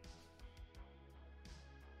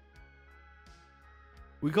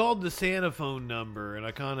 We called the Santa phone number, and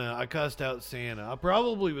I cussed out Santa. I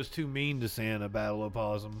probably was too mean to Santa, Battle of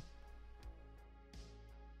Possum.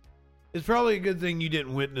 It's probably a good thing you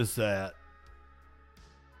didn't witness that.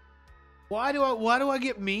 Why do I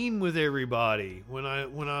get mean with everybody? When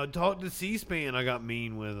I talked to C-SPAN, I got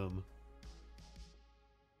mean with them.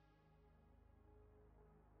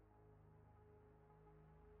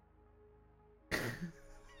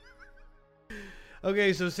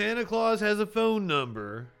 Okay, so Santa Claus has a phone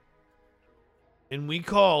number, and we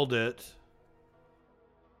called it.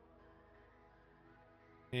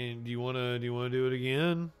 And do you wanna do it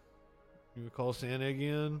again? You wanna call Santa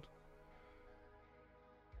again?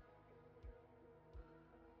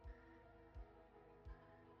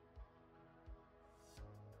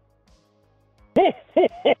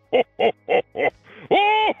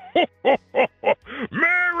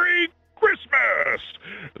 Merry Christmas!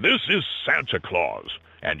 This is Santa Claus,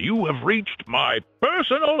 and you have reached my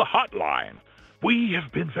personal hotline. We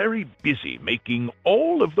have been very busy making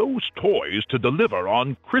all of those toys to deliver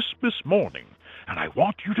on Christmas morning, and I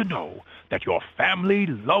want you to know that your family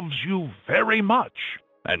loves you very much,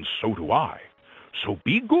 and so do I. So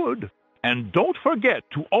be good, and don't forget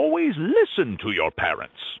to always listen to your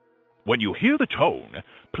parents. When you hear the tone,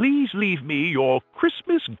 please leave me your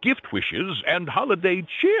Christmas gift wishes and holiday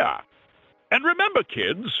cheer. And remember,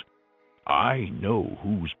 kids, I know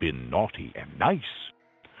who's been naughty and nice.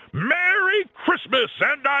 Merry Christmas,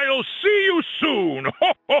 and I'll see you soon!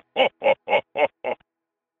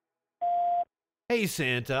 Hey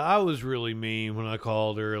Santa, I was really mean when I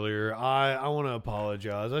called earlier. I want to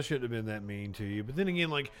apologize. I shouldn't have been that mean to you. But then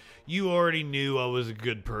again, you already knew I was a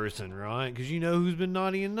good person, right? Because you know who's been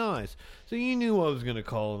naughty and nice. So you knew I was going to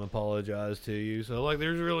call and apologize to you. So,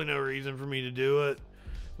 there's really no reason for me to do it.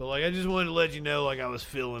 But, I just wanted to let you know, I was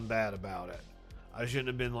feeling bad about it. I shouldn't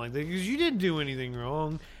have been like that because you didn't do anything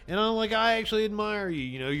wrong. And I actually admire you.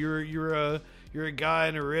 You know, you're a guy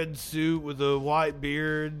in a red suit with a white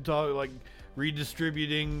beard,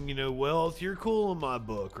 redistributing, wealth. You're cool in my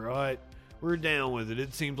book, right? We're down with it.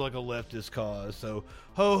 It seems like a leftist cause. So,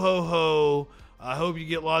 ho, ho, ho. I hope you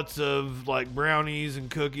get lots of, brownies and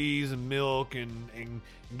cookies and milk and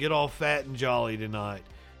get all fat and jolly tonight.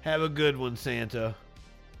 Have a good one, Santa.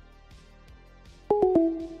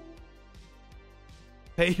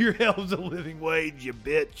 Pay your elves a living wage, you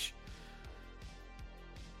bitch.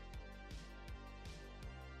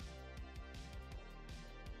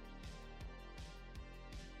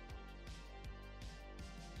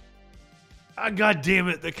 God damn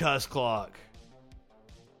it, the cuss clock.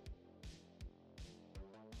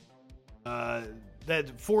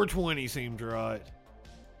 That 420 seemed right.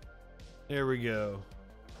 There we go.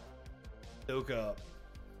 Soak up.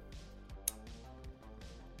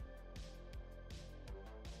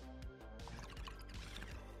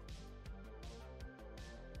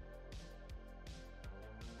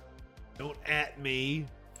 Don't at me.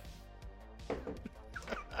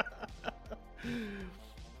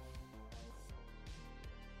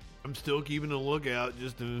 I'm still keeping a lookout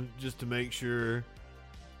just to make sure.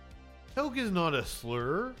 Toke is not a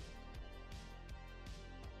slur.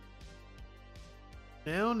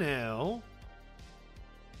 Now.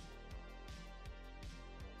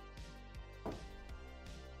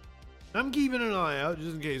 I'm keeping an eye out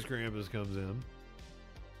just in case Krampus comes in.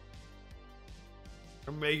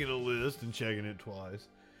 I'm making a list and checking it twice.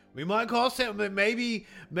 We might call Santa. Maybe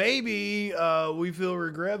we feel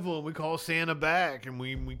regretful and we call Santa back and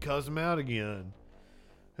we cuss him out again.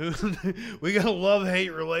 We got a love-hate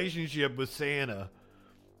relationship with Santa.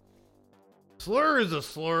 Slur is a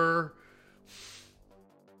slur.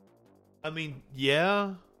 I mean,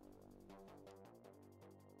 yeah.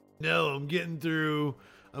 No, I'm getting through.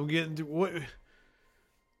 What?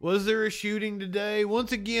 Was there a shooting today?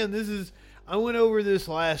 Once again, I went over this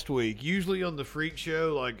last week. Usually on the Freak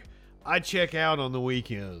Show, I check out on the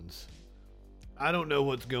weekends. I don't know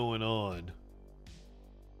what's going on.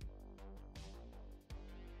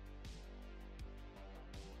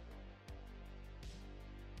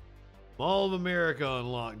 Mall of America on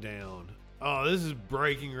lockdown. Oh, this is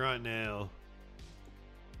breaking right now.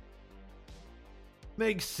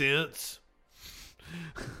 Makes sense.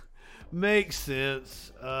 Makes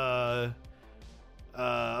sense. Okay,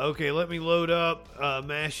 let me load up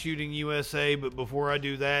Mass Shooting USA, but before I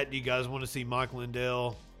do that, do you guys want to see Mike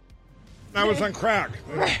Lindell? I was on crack.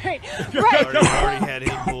 Right. Already had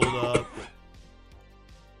him pulled up.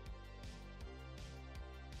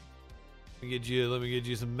 Let me get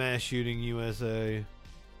you some Mass Shooting USA.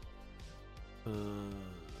 There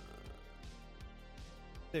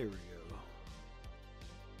we go.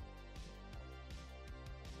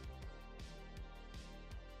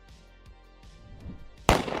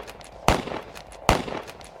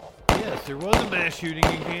 Yes, there was a mass shooting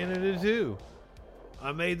in Canada too.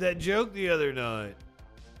 I made that joke the other night.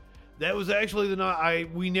 That was actually the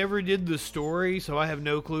night we never did the story, so I have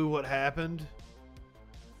no clue what happened.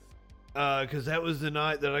 Because that was the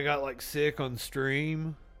night that I got sick on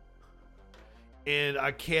stream, and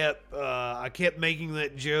I kept making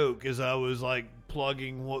that joke as I was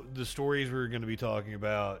plugging what the stories we were going to be talking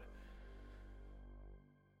about.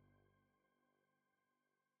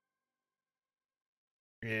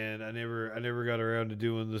 And I never got around to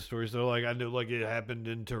doing the story. So I know it happened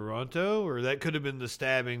in Toronto, or that could have been the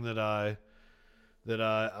stabbing that I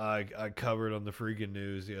covered on the freaking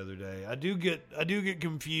news the other day. I do get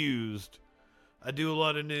confused. I do a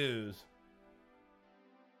lot of news.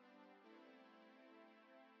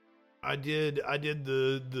 I did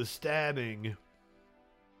the stabbing,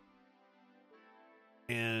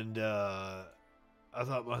 and I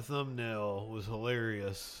thought my thumbnail was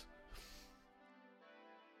hilarious.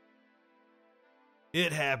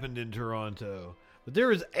 It happened in Toronto. But there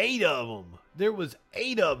was 8 of them. There was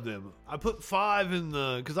 8 of them. I put 5 in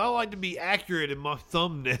because I like to be accurate in my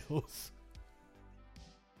thumbnails.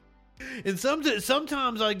 And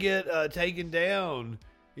sometimes I get taken down,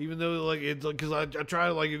 even though it's because I try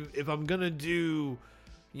to if I'm gonna do,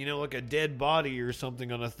 a dead body or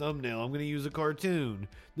something on a thumbnail, I'm gonna use a cartoon.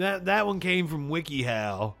 That one came from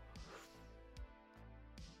WikiHow.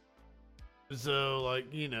 So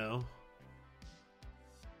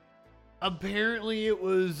apparently it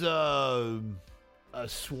was a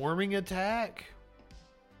swarming attack.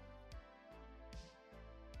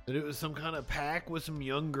 That it was some kind of pack with some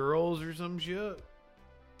young girls or some shit.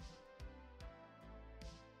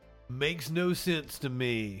 Makes no sense to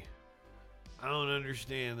me. I don't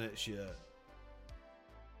understand that shit.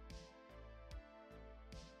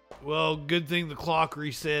 Well, good thing the clock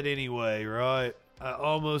reset anyway, right? I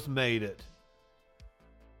almost made it.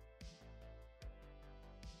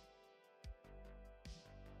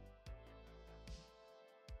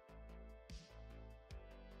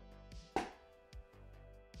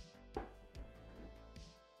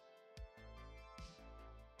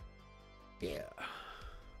 Yeah.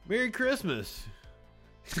 Merry Christmas.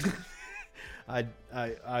 I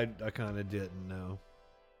kind of didn't know.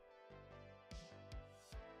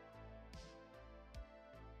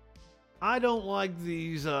 I don't like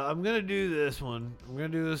these. I'm going to do this one. I'm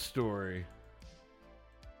going to do this story.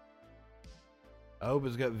 I hope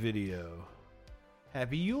it's got video.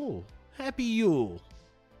 Happy Yule. Happy Yule.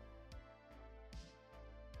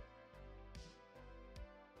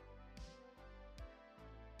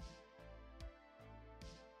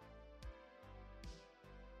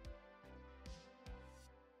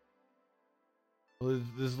 Well,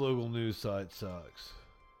 this local news site sucks.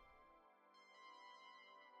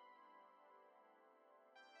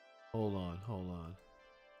 Hold on.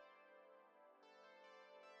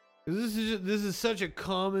 This is such a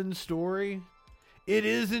common story. It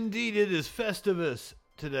is indeed. It is Festivus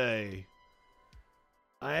today.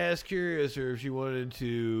 I asked Curiouser if she wanted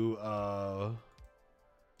to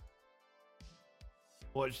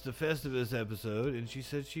watch the Festivus episode, and she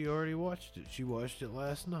said she already watched it. She watched it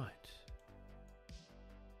last night.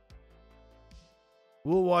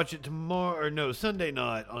 We'll watch it Sunday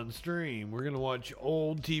night on stream. We're going to watch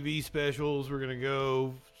old TV specials. We're going to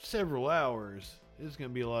go several hours. It's going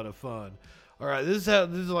to be a lot of fun. All right,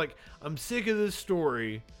 I'm sick of this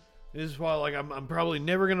story. This is why, I'm probably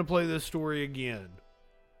never going to play this story again.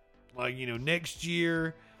 Next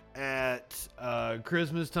year at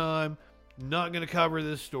Christmas time, not going to cover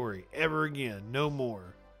this story ever again. No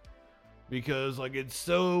more. Because, it's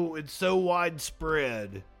so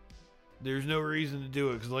widespread. There's no reason to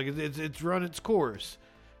do it because it's run its course.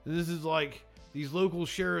 This is like these local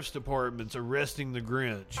sheriff's departments arresting the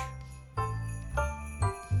Grinch.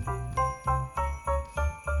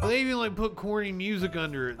 They even put corny music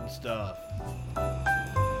under it and stuff.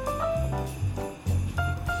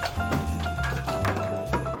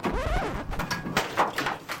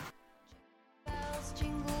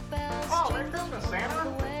 Oh, Merry Christmas,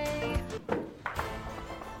 Santa!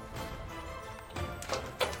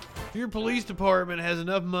 If your police department has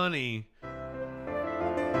enough money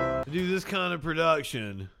to do this kind of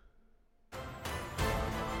production,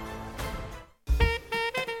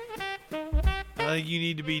 I think you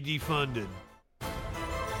need to be defunded.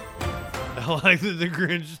 I like that the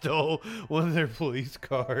Grinch stole one of their police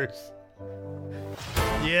cars.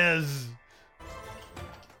 Yes.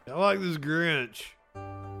 I like this Grinch.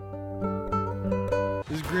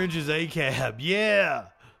 This Grinch is ACAB. Yeah.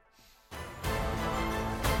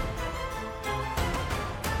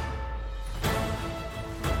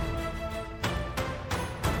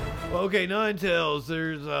 Okay, Nine Tails,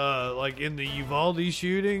 there's, in the Uvalde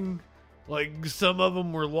shooting, some of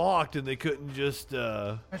them were locked and they couldn't just,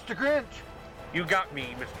 Mr. Grinch! You got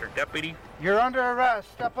me, Mr. Deputy. You're under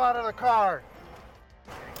arrest. Step out of the car.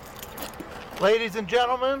 Ladies and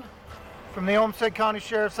gentlemen, from the Olmsted County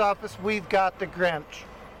Sheriff's Office, we've got the Grinch.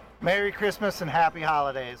 Merry Christmas and Happy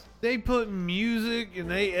Holidays. They put music and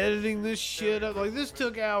they editing this shit up. This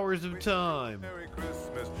took hours of time. Merry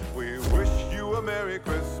Christmas. We wish you a Merry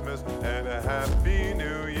Christmas and a Happy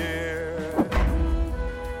New Year.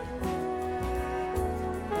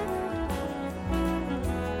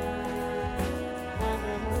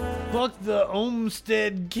 Fuck the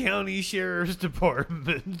Olmsted County Sheriff's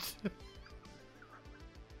Department.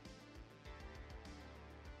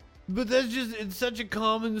 But it's such a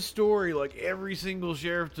common story. Every single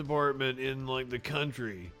sheriff's department in the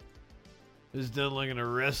country has done an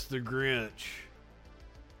arrest the Grinch.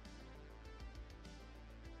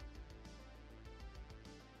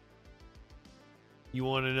 You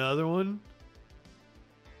want another one?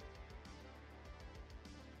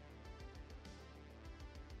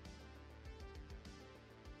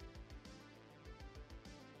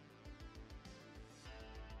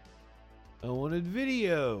 I wanted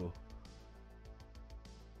video.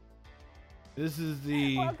 This is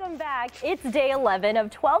the... Welcome back. It's day 11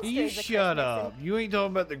 of 12 You Days of shut Christmas. up. You ain't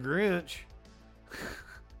talking about the Grinch.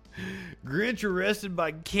 Grinch arrested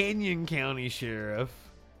by Canyon County Sheriff.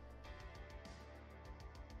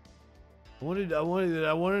 I wanted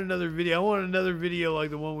another video. I want another video like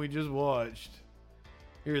the one we just watched.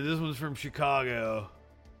 Here, this one's from Chicago.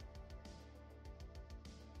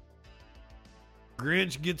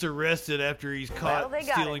 Grinch gets arrested after he's caught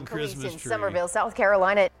stealing Christmas tree. Somerville, South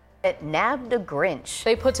Carolina, nabbed a Grinch.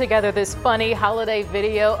 They put together this funny holiday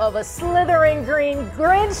video of a slithering green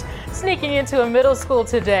Grinch sneaking into a middle school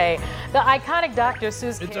today. The iconic Dr.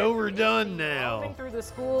 Seuss It's overdone now. roaming through the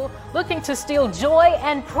school looking to steal joy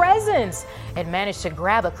and presents and managed to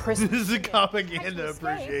grab a Christmas This is a propaganda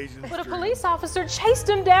appreciation but a stream. police officer chased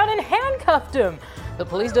him down and handcuffed him. The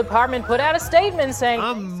police department put out a statement saying,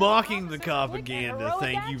 I'm mocking the propaganda.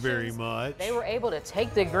 Thank you very much. they were able to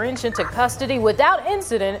take the Grinch into custody without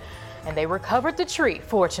incident, and they recovered the tree,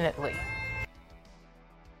 fortunately.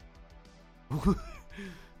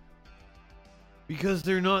 Because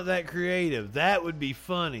they're not that creative. That would be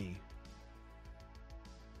funny.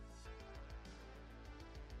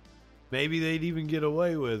 Maybe they'd even get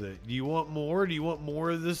away with it. Do you want more? Do you want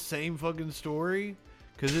more of this same fucking story?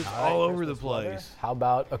 Because it's all over the place. How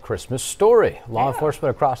about A Christmas Story? Law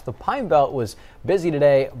enforcement across the Pine Belt was busy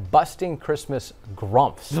today busting Christmas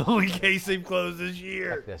grumps. The only case they've closed this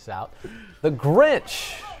year. Check this out. The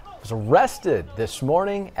Grinch was arrested this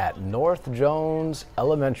morning at North Jones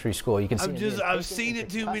Elementary School. You can see I've seen it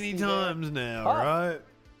too many times now, right?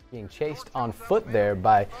 Being chased on foot there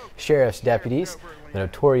by sheriff's deputies. The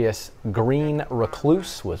notorious green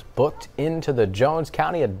recluse was booked into the Jones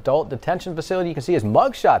County Adult Detention Facility. You can see his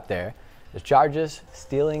mugshot there. His charges: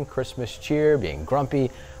 stealing Christmas cheer, being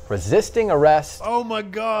grumpy, resisting arrest. Oh my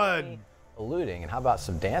God! Eluding. And how about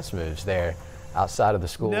some dance moves there outside of the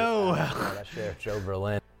school? No. That's Sheriff Joe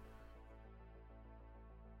Berlin.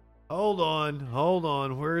 Hold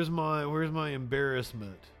on. Where's my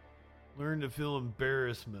embarrassment? Learn to feel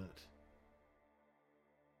embarrassment.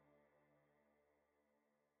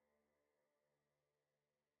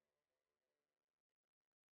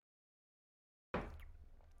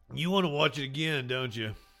 You want to watch it again, don't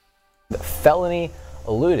you? Felony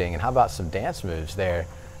eluding. And how about some dance moves there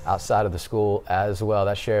outside of the school as well?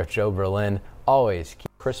 That's Sheriff Joe Berlin. Always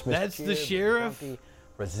keep Christmas. That's the sheriff?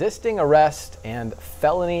 Resisting arrest and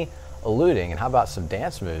felony eluding. And how about some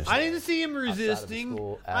dance moves? I didn't see him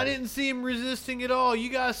resisting. I didn't see him resisting at all. You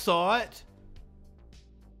guys saw it.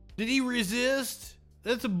 Did he resist?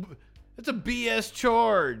 That's a BS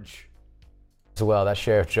charge. As well, that's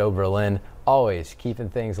Sheriff Joe Berlin. Always keeping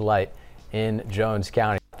things light in Jones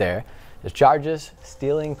County there. His charges: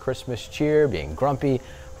 stealing Christmas cheer, being grumpy,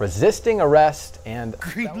 resisting arrest, and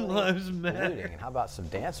Green Lives Matter. eluding. And how about some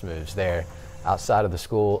dance moves there outside of the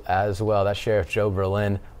school as well? That's Sheriff Joe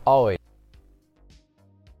Berlin. Always.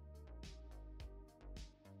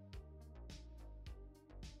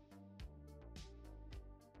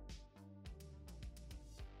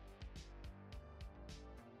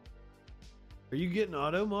 Are you getting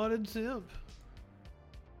auto-modded, Simp?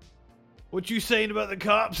 What you saying about the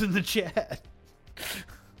cops in the chat?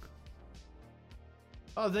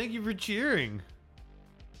 Oh, thank you for cheering.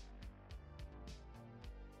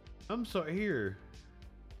 I'm sorry, here.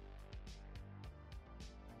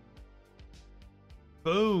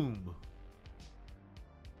 Boom.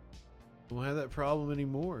 Don't have that problem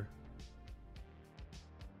anymore.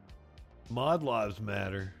 Mod lives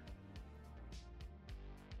matter.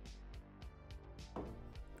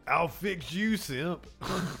 I'll fix you, Simp.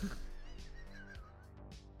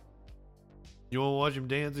 You want to watch him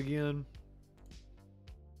dance again?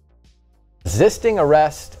 Resisting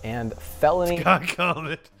arrest and felony. Scott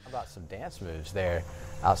Comet. How about some dance moves there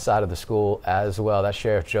outside of the school as well? That's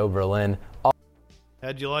Sheriff Joe Berlin.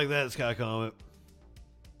 How'd you like that, Scott Comet?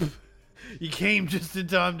 You came just in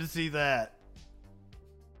time to see that.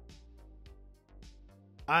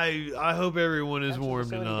 I hope everyone is warm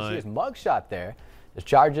tonight. You can see his mugshot there. His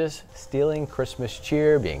charges: stealing Christmas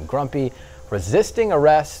cheer, being grumpy, resisting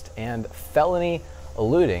arrest, and felony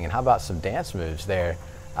eluding. And how about some dance moves there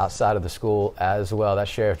outside of the school as well? That's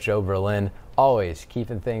Sheriff Joe Berlin. Always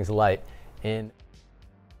keeping things light in.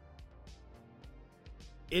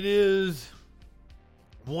 It is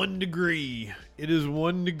 1 degree. It is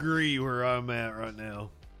 1 degree where I'm at right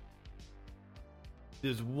now. It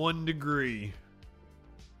is 1 degree.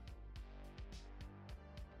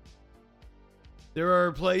 There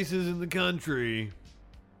are places in the country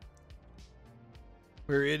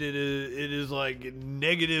where it is like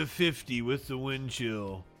 -50 with the wind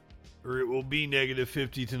chill. Or it will be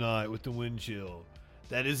 -50 tonight with the wind chill.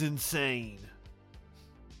 That is insane.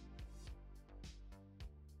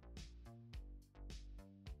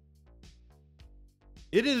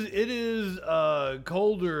 It is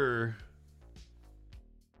colder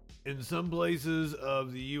in some places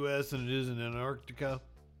of the U.S. than it is in Antarctica.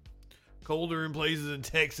 Colder in places in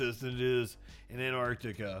Texas than it is in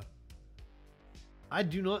Antarctica. I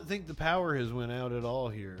do not think the power has went out at all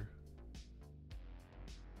here.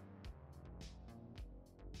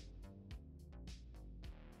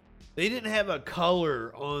 They didn't have a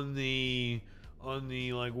color on the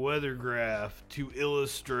like weather graph to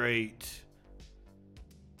illustrate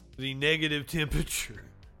The negative temperature.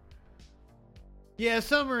 Yeah,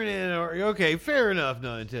 summer in Antarctica. Okay, fair enough,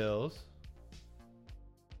 Ninetales.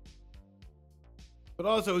 But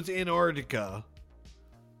also, it's Antarctica.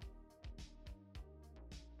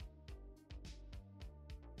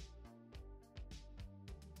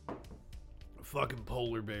 Fucking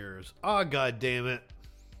polar bears. Ah, god damn it.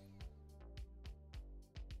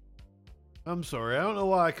 I'm sorry. I don't know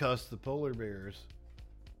why I cussed the polar bears.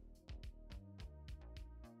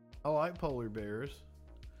 I like polar bears.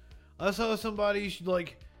 I saw somebody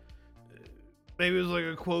like, maybe it was like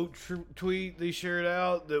a quote tweet they shared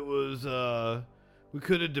out that was, we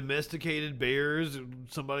could have domesticated bears.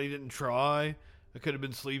 Somebody didn't try. I could have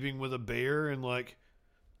been sleeping with a bear and like,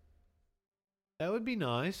 that would be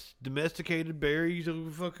nice. Domesticated bear, he's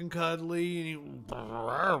so fucking cuddly and he,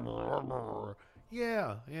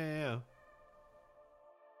 yeah.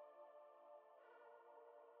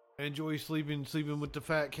 I enjoy sleeping with the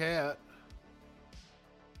fat cat.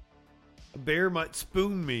 A bear might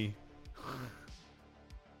spoon me.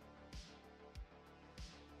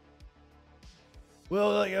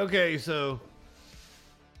 Well, like, okay, so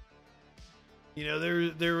you know,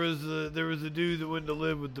 there was a dude that went to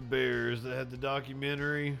live with the bears that had the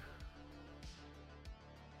documentary.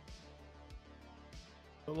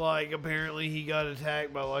 But like, apparently he got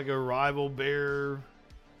attacked by like a rival bear.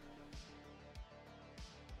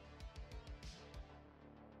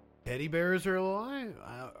 Teddy bears are alive?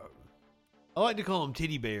 I like to call them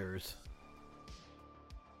titty bears.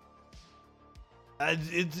 I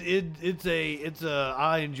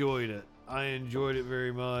enjoyed it. I enjoyed it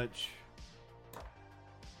very much.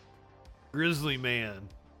 Grizzly Man.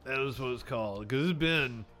 That was what it's called. Because it's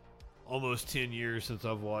been almost 10 years since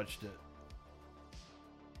I've watched it.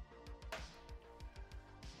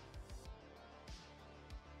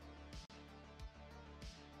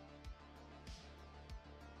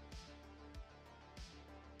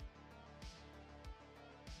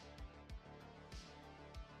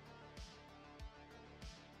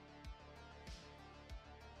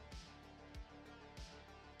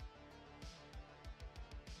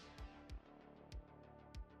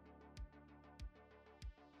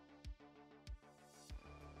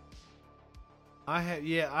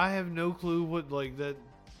 I have no clue what, like, that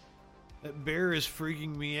bear is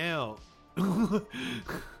freaking me out.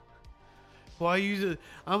 Why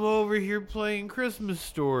I'm over here playing Christmas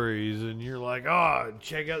stories and you're like, oh,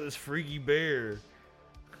 check out this freaky bear.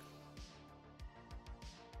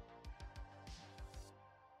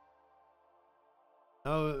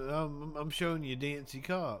 Oh, I'm showing you Dancy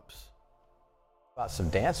Cops. About some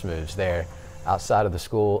dance moves there outside of the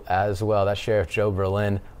school as well. That's Sheriff Joe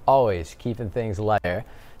Berlin, always keeping things light there.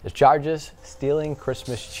 The charges: stealing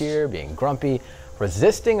Christmas cheer, being grumpy,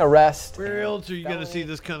 resisting arrest. Where else are you going to see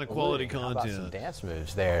this kind of quality content? How about some dance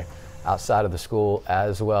moves there outside of the school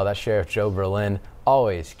as well. That's Sheriff Joe Berlin,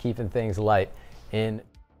 always keeping things light in.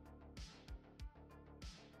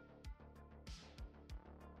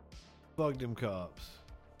 Fuck them cops.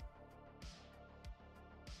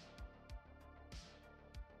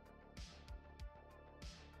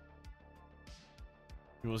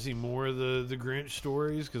 You want to see more of the Grinch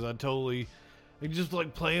stories? Because I just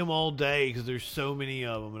like play them all day because there's so many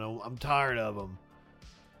of them and I'm tired of them.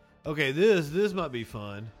 Okay, this might be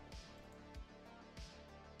fun.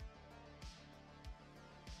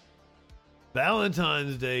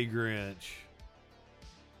 Valentine's Day Grinch.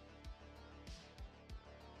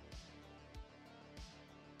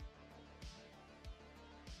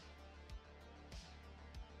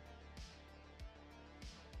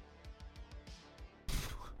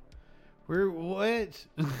 What?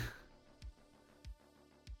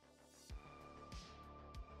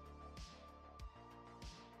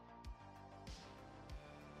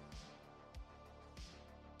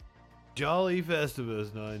 Jolly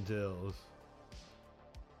Festivus, Ninetales.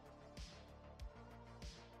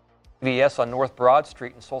 CVS on North Broad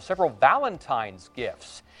Street and sold several Valentine's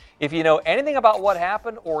gifts. If you know anything about what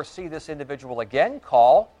happened or see this individual again,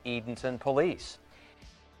 call Edenton Police.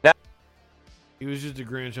 Now, he was just a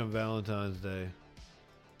Grinch on Valentine's Day.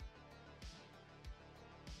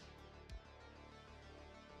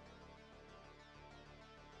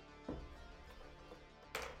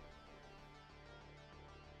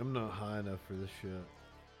 I'm not high enough for this shit.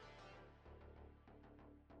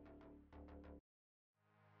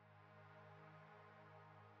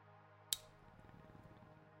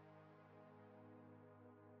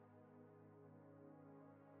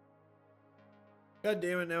 God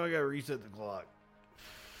damn it, now I gotta reset the clock.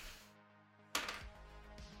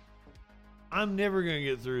 I'm never gonna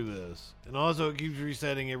get through this. And also it keeps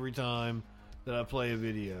resetting every time that I play a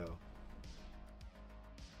video.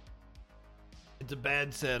 It's a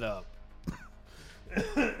bad setup.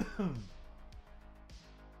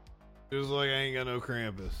 Just like I ain't got no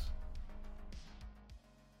Krampus.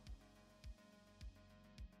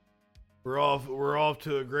 We're off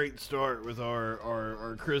to a great start with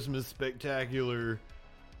our Christmas spectacular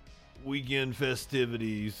weekend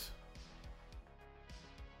festivities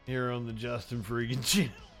here on the Justin Freakin'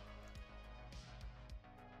 channel.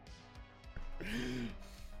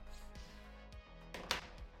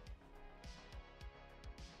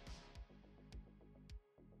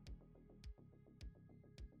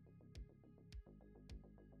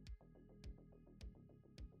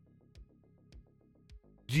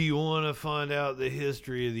 Do you want to find out the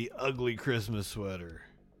history of the ugly Christmas sweater?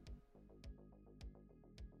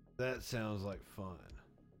 That sounds like fun.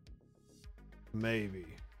 Maybe.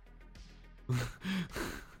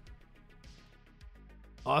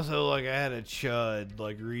 Also, like, I had a chud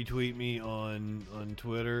like retweet me on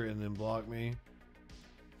Twitter and then block me.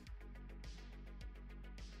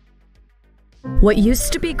 What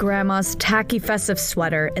used to be Grandma's tacky festive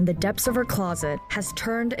sweater in the depths of her closet has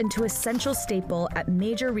turned into an essential staple at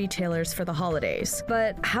major retailers for the holidays.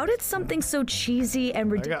 But how did something so cheesy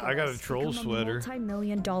and ridiculous I got a troll sweater. A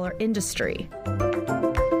multi-million-dollar industry?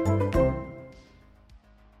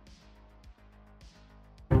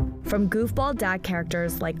 From goofball dad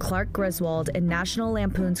characters like Clark Griswold in National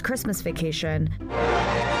Lampoon's Christmas Vacation,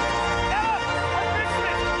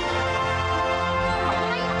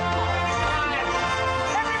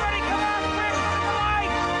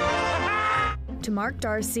 to Mark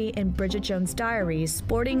Darcy in Bridget Jones' Diary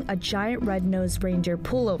sporting a giant red-nosed reindeer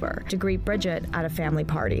pullover to greet Bridget at a family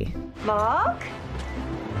party. Mark?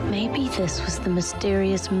 Maybe this was the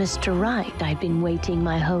mysterious Mr. Right I've been waiting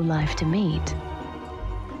my whole life to meet.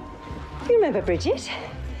 You remember Bridget?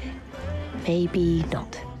 Maybe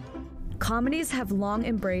not. Comedies have long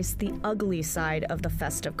embraced the ugly side of the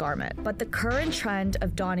festive garment, but the current trend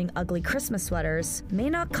of donning ugly Christmas sweaters may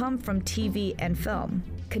not come from TV and film.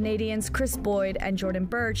 Canadians Chris Boyd and Jordan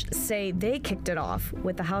Birch say they kicked it off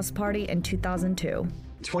with the house party in 2002.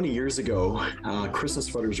 20 years ago, Christmas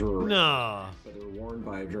sweaters were but they were worn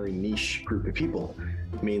by a very niche group of people,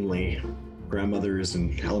 mainly grandmothers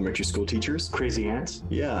and elementary school teachers. Crazy aunts?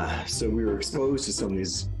 Yeah, so we were exposed to some of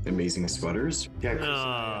these amazing sweaters. Yeah, Chris and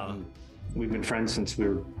I, we've been friends since we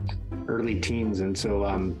were early teens, and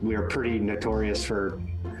so we were pretty notorious for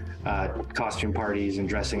costume parties and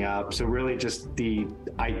dressing up. So really just the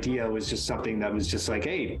idea was just something that was just like,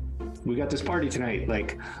 hey, we got this party tonight,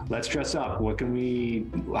 like, let's dress up. How can we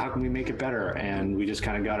make it better? And we just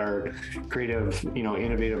kind of got our creative,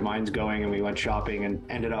 innovative minds going, and we went shopping and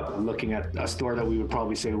ended up looking at a store that we would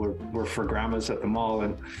probably say were for grandmas at the mall.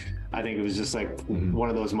 And I think it was just like one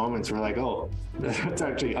of those moments where like, oh, that's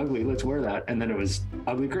actually ugly, let's wear that. And then it was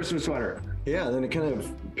ugly Christmas sweater. Yeah, and then it kind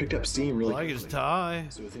of picked up steam really like his tie.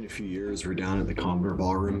 So within a few years, we're down at the Commodore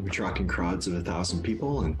Ballroom, attracting crowds of 1,000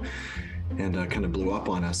 people, and kind of blew up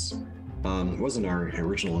on us. It wasn't our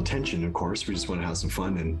original intention, of course. We just want to have some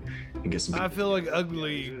fun and get some. I feel like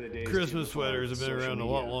ugly Christmas sweaters have been around a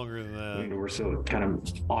lot longer than that. We're so kind of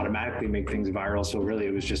automatically make things viral. So really,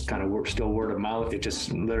 it was just kind of still word of mouth. It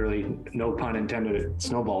just literally, no pun intended, it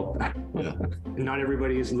snowballed. Yeah. Not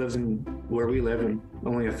everybody lives in where we live, and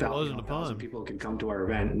only 1,000 people can come to our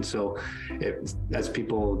event. And so, as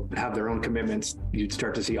people have their own commitments, you'd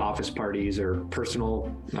start to see office parties or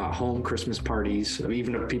personal home Christmas parties.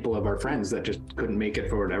 Even if people of our friends that just couldn't make it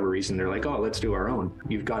for whatever reason, they're like, oh, let's do our own.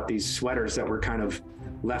 You've got these sweaters that were kind of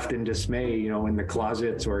left in dismay, in the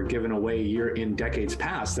closets or given away in decades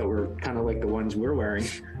past that were kind of like the ones we're wearing.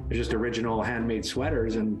 They're just original handmade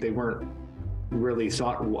sweaters, and they weren't really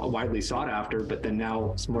widely sought after, but then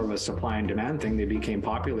now it's more of a supply and demand thing. They became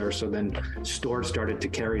popular, so then stores started to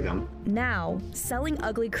carry them. Now, selling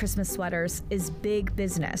ugly Christmas sweaters is big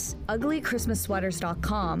business.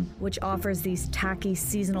 UglyChristmasSweaters.com, which offers these tacky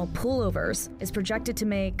seasonal pullovers, is projected to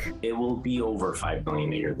make... It will be over $5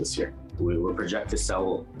 million a year this year. We were projected to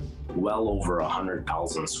sell well over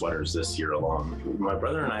 100,000 sweaters this year alone. My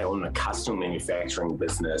brother and I own a costume manufacturing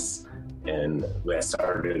business, and we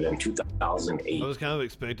started in 2008. I was kind of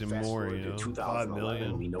expecting more, 5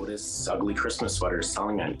 million. We noticed ugly Christmas sweaters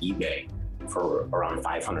selling on eBay for around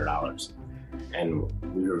 $500. And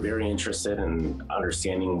we were very interested in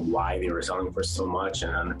understanding why they were selling for so much.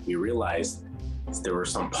 And we realized there were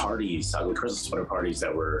some parties, ugly Christmas sweater parties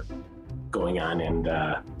that were going on, and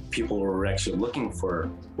people were actually looking for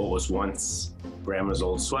what was once grandma's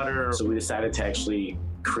old sweater. So we decided to actually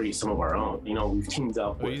create some of our own. You know, we've teamed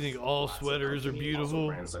up Well, with. you think all sweaters are beautiful?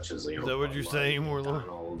 Brands such as, Is that what you're saying, Warlord?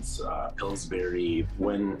 McDonald's, Pillsbury.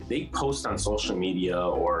 When they post on social media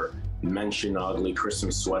or mention ugly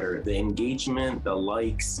Christmas sweater, the engagement, the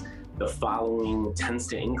likes, the following tends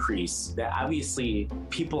to increase. That obviously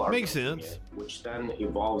people are makes sense. Which then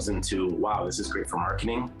evolves into, wow, this is great for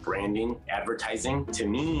marketing, branding, advertising. To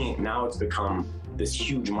me, now it's become this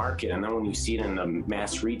huge market. And then when you see it in the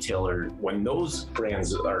mass retailer, when those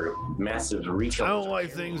brands are massive retailers, I don't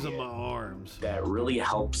like things on my arms. That really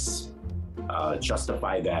helps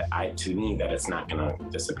justify that, to me, that it's not going to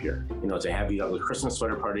disappear. You know, to have these ugly Christmas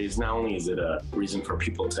sweater parties, not only is it a reason for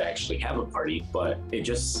people to actually have a party, but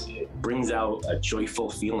it brings out a joyful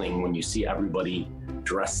feeling when you see everybody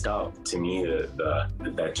dressed up. To me,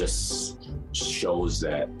 that just shows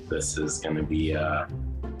that this is going to be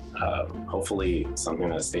hopefully something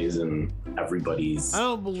that stays in everybody's. I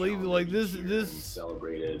don't believe like this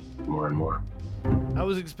celebrated more and more. I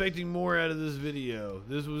was expecting more out of this video.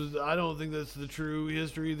 I don't think that's the true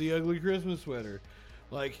history of the ugly Christmas sweater.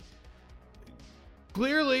 Like,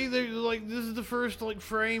 clearly, they're like, this is the first like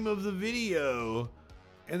frame of the video,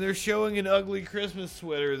 and they're showing an ugly Christmas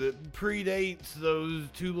sweater that predates those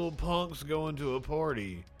two little punks going to a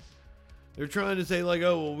party. They're trying to say like,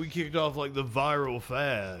 oh, well, we kicked off like the viral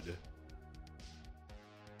fad.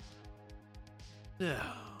 No.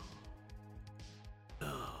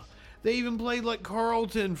 They even played like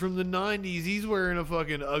Carlton from the 90s. He's wearing a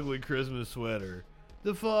fucking ugly Christmas sweater.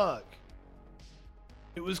 The fuck?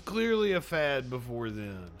 It was clearly a fad before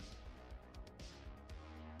then.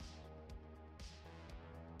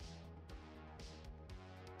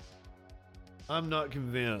 I'm not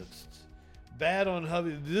convinced. Bad on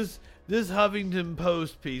Huffington. This Huffington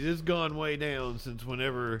Post piece has gone way down since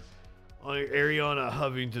whenever Ariana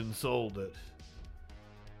Huffington sold it.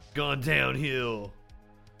 Gone downhill.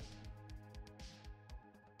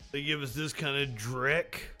 They give us this kind of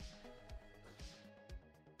dreck.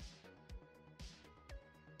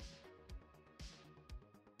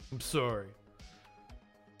 I'm sorry.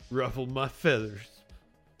 Ruffled my feathers.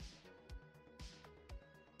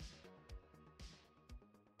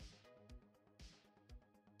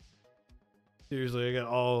 Seriously, I got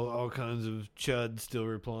all kinds of chud still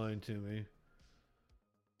replying to me.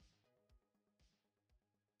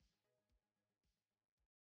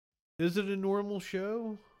 Is it a normal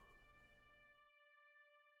show?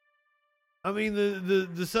 I mean,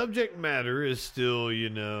 the subject matter is still, you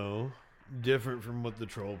know, different from what the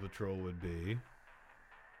Troll Patrol would be.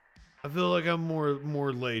 I feel like I'm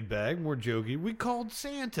more laid back, more jokey. We called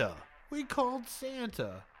Santa. I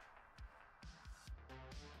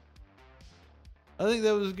think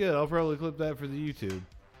that was good. I'll probably clip that for the YouTube.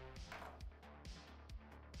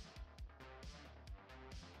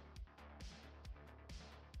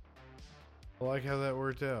 I like how that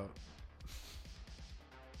worked out.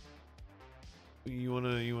 You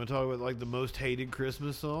wanna talk about like the most hated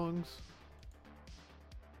Christmas songs?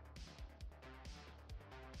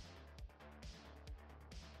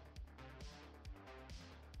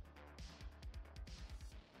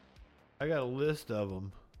 I got a list of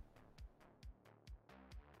them.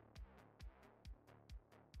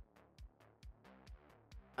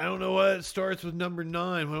 I don't know why it starts with number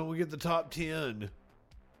 9. Why don't we get the top 10?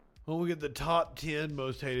 Why don't we get the top 10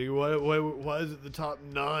 most hated? Why is it the top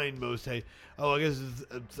 9 most hated? Oh, I guess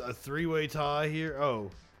it's a three-way tie here.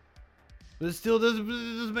 Oh. But it still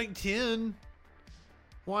doesn't make 10.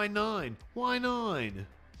 Why 9? Why 9?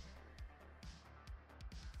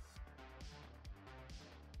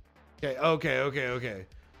 Okay.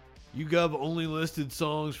 YouGov only listed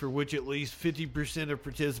songs for which at least 50% of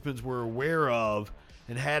participants were aware of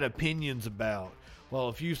and had opinions about, while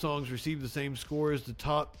a few songs received the same score as the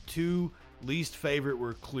top 2 least favorite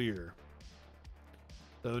were clear.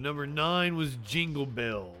 So number 9 was Jingle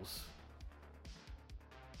Bells.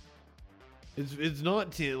 It's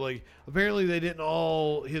not 10. Like, apparently they didn't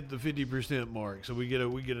all hit the 50% mark, so we get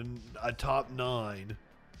a top 9.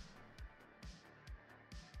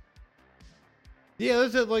 Yeah,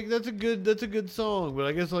 that's a good song, but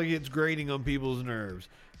I guess like it's grating on people's nerves.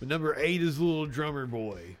 But number 8 is Little Drummer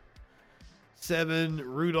Boy. 7,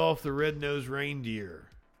 Rudolph the Red-Nosed Reindeer.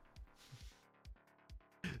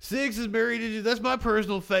 6 is Mary Did You... That's my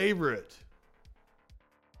personal favorite.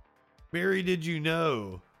 Mary Did You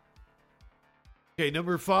Know. Okay,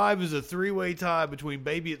 number 5 is a three-way tie between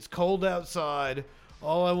Baby It's Cold Outside,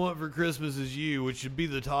 All I Want for Christmas Is You, which should be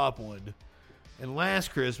the top one, and Last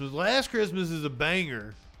Christmas. Last Christmas is a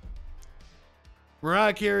banger.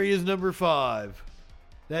 Mariah Carey is number 5.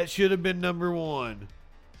 That should have been number 1.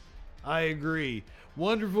 I agree.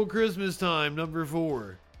 Wonderful Christmas Time, number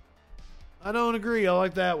 4. I don't agree. I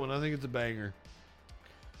like that one. I think it's a banger.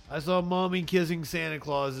 I Saw Mommy Kissing Santa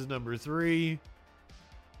Claus is number 3.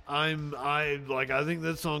 I think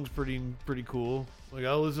that song's pretty cool. Like,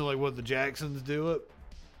 I listen to like what the Jacksons do it.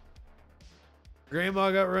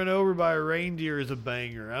 Grandma Got Run Over by a Reindeer is a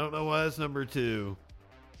banger. I don't know why that's number 2.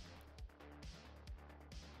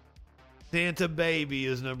 Santa Baby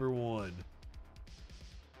is number 1.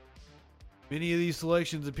 Many of these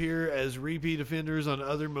selections appear as repeat offenders on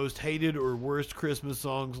other most hated or worst Christmas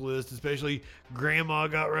songs lists, especially Grandma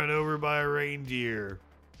Got Run Over by a Reindeer.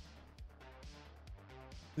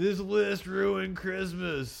 This list ruined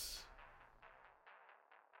Christmas.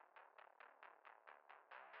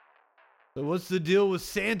 So what's the deal with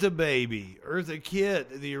Santa Baby? Eartha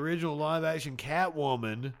Kitt, the original live-action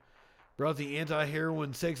Catwoman, brought the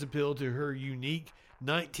anti-heroin sex appeal to her unique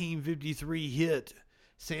 1953 hit,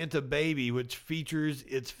 Santa Baby, which features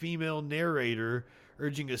its female narrator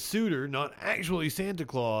urging a suitor, not actually Santa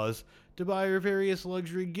Claus, to buy her various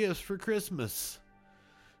luxury gifts for Christmas.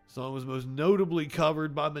 The song was most notably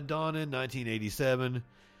covered by Madonna in 1987,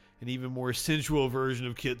 an even more sensual version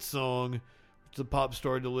of Kitt's song, which the pop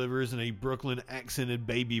star delivers in a Brooklyn accented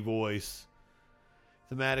baby voice.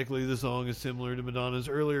 Thematically, the song is similar to Madonna's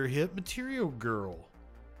earlier hit, Material Girl.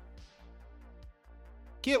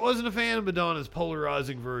 Kitt wasn't a fan of Madonna's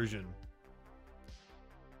polarizing version.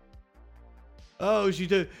 Oh,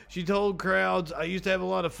 she told crowds, I used to have a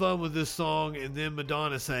lot of fun with this song, and then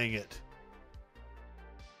Madonna sang it.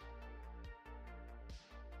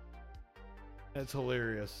 That's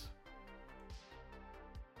hilarious.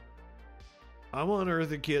 I'm on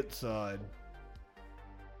Eartha Kitt's side.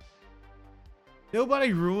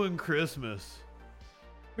 Nobody ruined Christmas.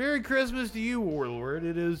 Merry Christmas to you, Warlord.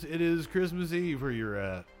 It is Christmas Eve where you're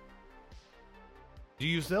at. Do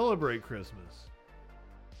you celebrate Christmas?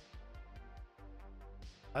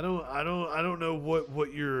 I don't know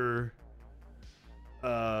what your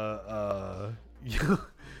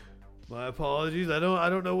my apologies. I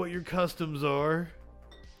don't know what your customs are.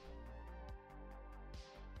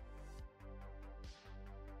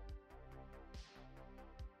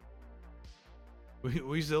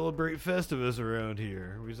 We celebrate Festivus around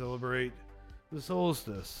here. We celebrate the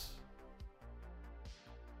solstice.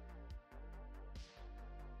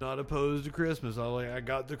 Not opposed to Christmas. I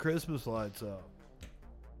got the Christmas lights up.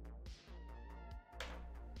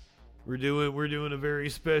 We're doing a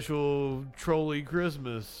very special trolley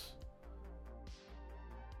Christmas.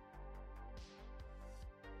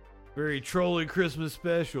 Very trolley Christmas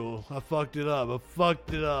special. I fucked it up.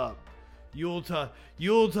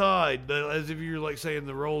 Yuletide, as if you're like saying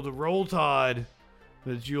the roll tide,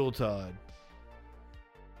 but it's Yuletide.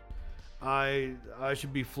 I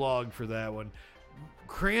should be flogged for that one.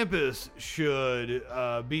 Krampus should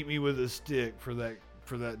beat me with a stick for that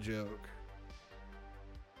joke.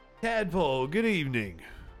 Tadpole, good evening.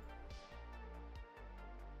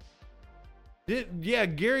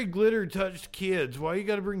 Gary Glitter touched kids. Why you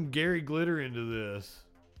gotta bring Gary Glitter into this?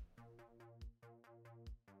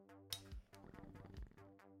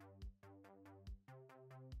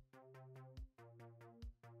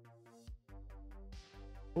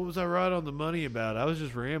 What was I right on the money about? I was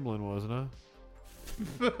just rambling, wasn't I?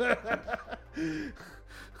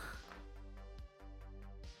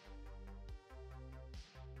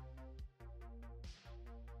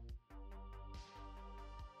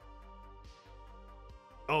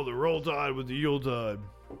 Oh, the roll tide with the Yuletide.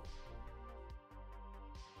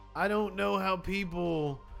 I don't know how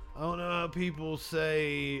people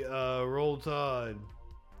say roll tide.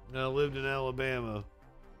 And I lived in Alabama.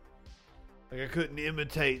 Like I couldn't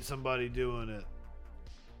imitate somebody doing it.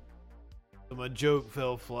 So my joke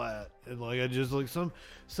fell flat. And like I just like some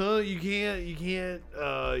you can't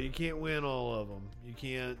win all of them. You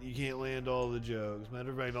can't land all the jokes. Matter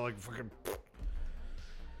of fact, I like fucking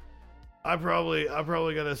I probably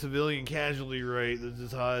got a civilian casualty rate that's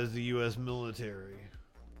as high as the US military.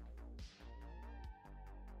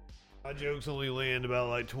 My jokes only land about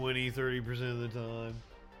like 20-30% of the time.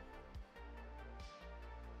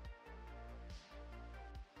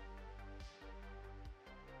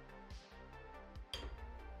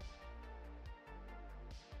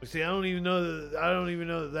 See, I don't even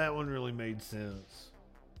know that one really made sense.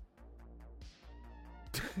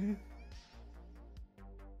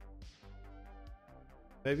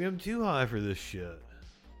 Maybe I'm too high for this shit.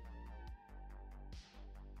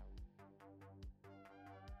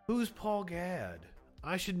 Who's Paul Gadd?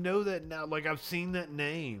 I should know that now. Like, I've seen that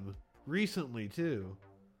name recently, too.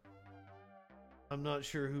 I'm not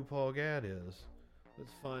sure who Paul Gadd is.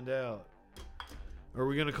 Let's find out. Are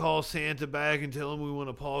we going to call Santa back and tell him we want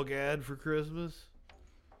a Paul Gad for Christmas?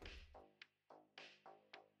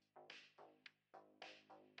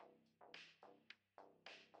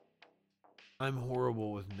 I'm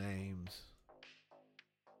horrible with names.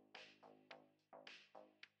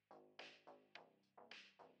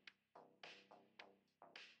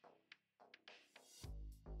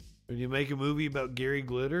 Would you make a movie about Gary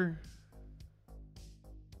Glitter?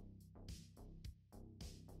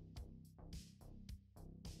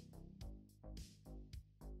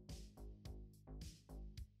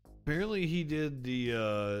 Apparently he did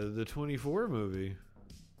the 24 movie.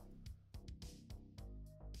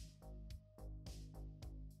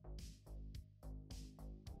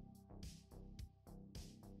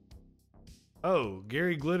 Oh,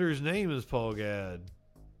 Gary Glitter's name is Paul Gad.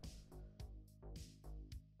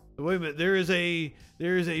 Wait a minute, there is a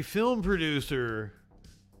film producer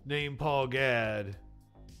named Paul Gad.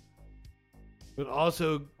 But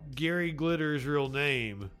also Gary Glitter's real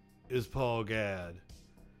name is Paul Gad.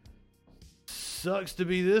 Sucks to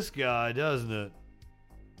be this guy, doesn't it?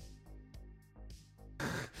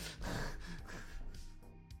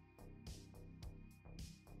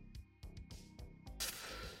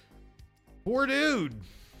 Poor dude.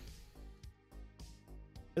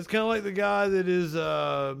 It's kind of like the guy that is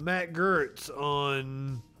Matt Gertz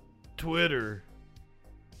on Twitter.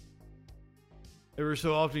 Every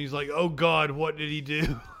so often he's like, oh God, what did he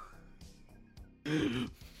do?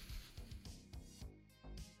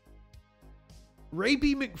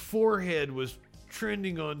 Rapey McForehead was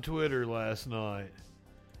trending on Twitter last night.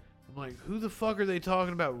 I'm like, who the fuck are they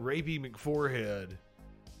talking about Rapey McForehead?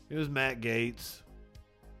 It was Matt Gaetz.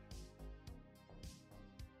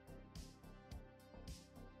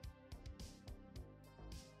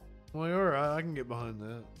 I'm like, alright, I can get behind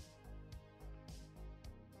that.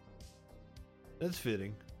 That's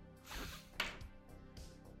fitting.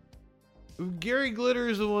 Gary Glitter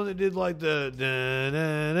is the one that did like the da,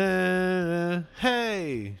 da, da, da,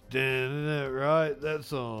 hey, da, da, da, right? That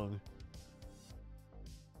song.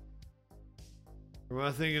 Or am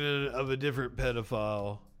I thinking of a different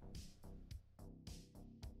pedophile?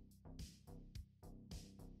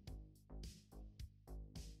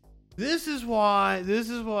 This is why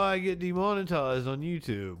I get demonetized on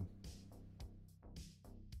YouTube.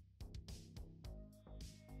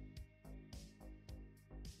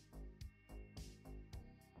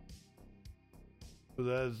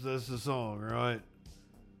 That's the song, right?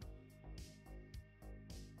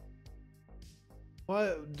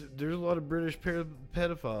 Why? There's a lot of British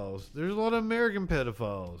pedophiles. There's a lot of American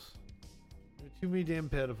pedophiles. There's too many damn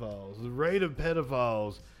pedophiles. The rate of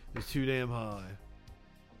pedophiles is too damn high.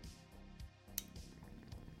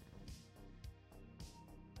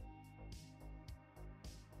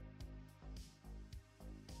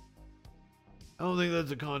 I don't think that's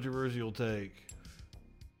a controversial take.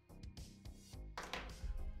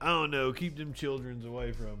 I don't know. Keep them childrens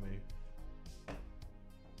away from me. I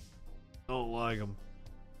don't like them.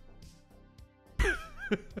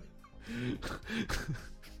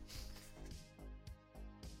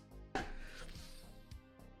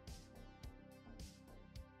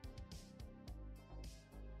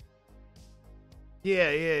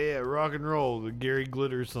 Yeah. Rock and roll, the Gary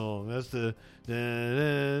Glitter song. That's the da,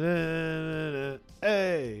 da, da, da, da.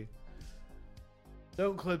 Hey.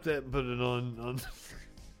 Don't clip that and put it on.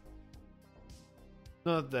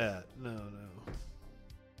 Not that. No.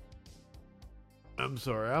 I'm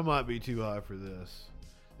sorry. I might be too high for this.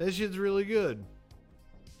 That shit's really good.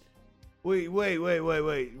 Wait.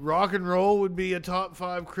 Rock and roll would be a top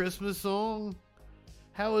 5 Christmas song?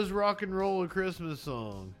 How is rock and roll a Christmas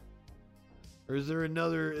song? Or is there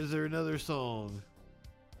another song?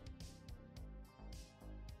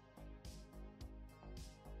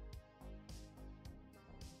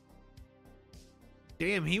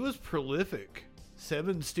 Damn, he was prolific.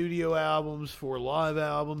 7 studio albums, 4 live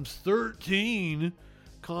albums, 13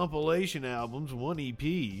 compilation albums, 1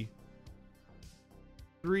 EP,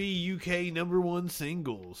 3 UK #1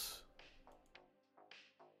 singles.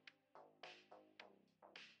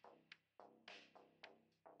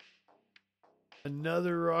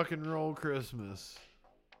 Another rock and roll Christmas.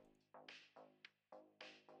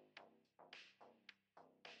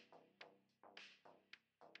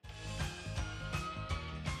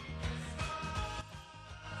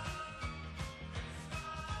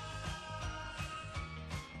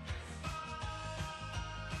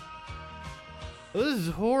 This is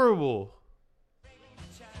horrible.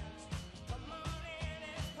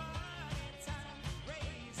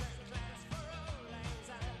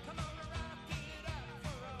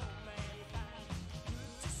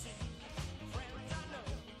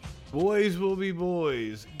 Boys will be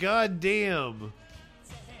boys. God damn.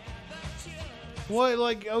 What,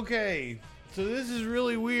 like, okay. So this is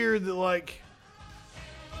really weird that, like,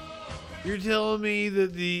 you're telling me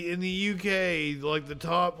that in the UK, like, the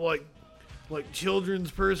top, like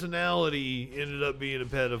children's personality ended up being a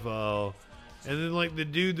pedophile. And then, like, the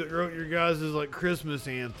dude that wrote your guys' like, Christmas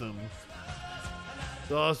anthem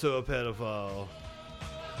is also a pedophile.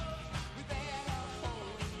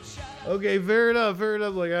 Okay, fair enough.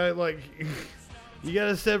 Like, you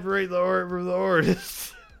gotta separate the art from the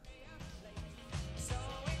artist.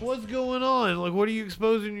 What's going on? Like, what are you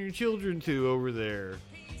exposing your children to over there?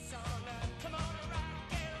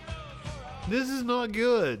 This is not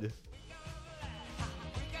good.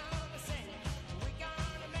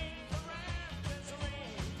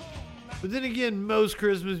 But then again, most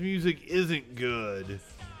Christmas music isn't good.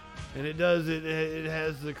 And it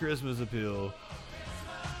has the Christmas appeal.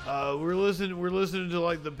 We're listening to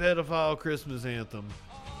like the pedophile Christmas anthem.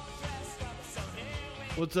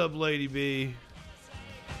 What's up, Lady B?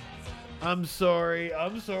 I'm sorry,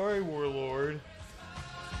 Warlord.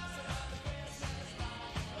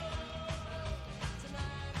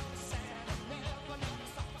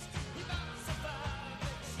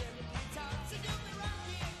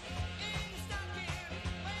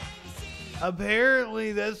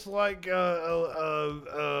 Apparently, that's like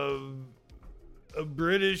a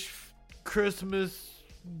British Christmas,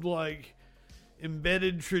 like,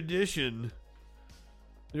 embedded tradition.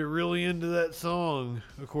 They're really into that song,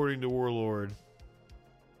 according to Warlord.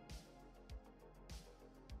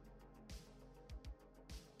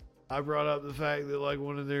 I brought up the fact that, like,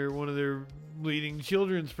 one of their leading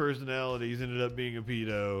children's personalities ended up being a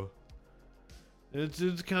pedo.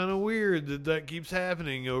 It's kind of weird that keeps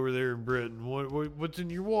happening over there in Britain. What's in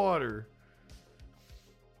your water?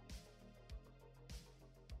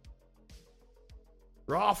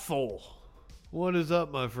 Raffle, what is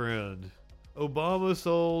up, my friend? Obama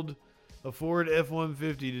sold a Ford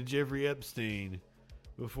F-150 to Jeffrey Epstein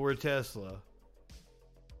before Tesla.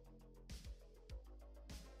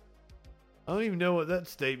 I don't even know what that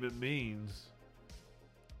statement means.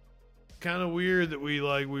 Kind of weird that we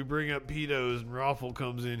bring up pedos and Raffle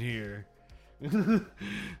comes in here. It's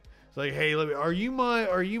like, hey, are you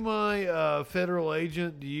my federal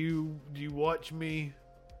agent? Do you watch me?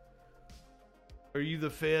 Are you the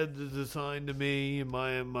Fed that's assigned to me in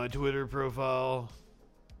my Twitter profile?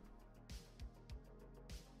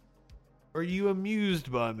 Are you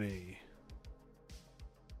amused by me?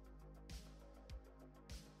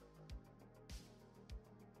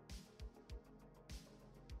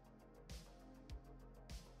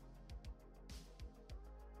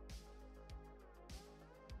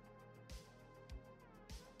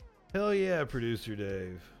 Hell yeah, Producer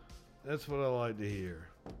Dave. That's what I like to hear.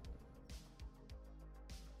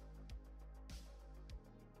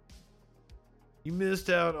 You missed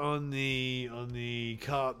out on the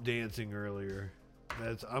cop dancing earlier.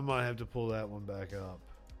 I might have to pull that one back up.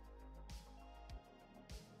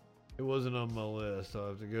 It wasn't on my list. I'll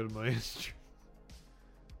have to go to my history.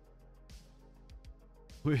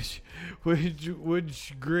 Which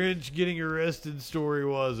Grinch getting arrested story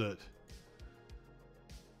was it?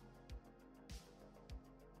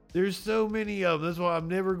 There's so many of them. That's why I'm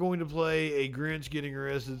never going to play a Grinch getting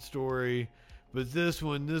arrested story. But this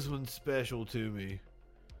one's special to me.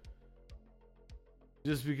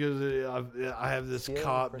 Just because I have this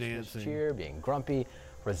cop dancing. Cheer, being grumpy,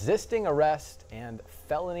 resisting arrest, and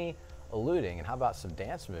felony eluding. And how about some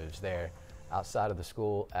dance moves there outside of the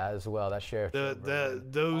school as well? That sheriff.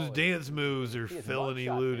 Those dance moves are felony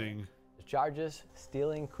eluding. The charges: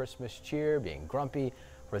 stealing Christmas cheer, being grumpy,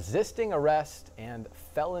 resisting arrest, and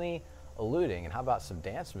felony eluding. And how about some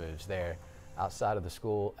dance moves there outside of the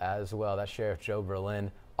school as well? That's Sheriff Joe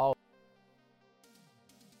Berlin.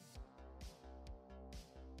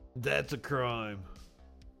 That's a crime.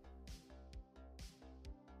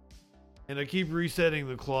 And I keep resetting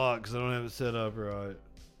the clock because I don't have it set up right.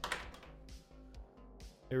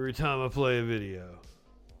 Every time I play a video.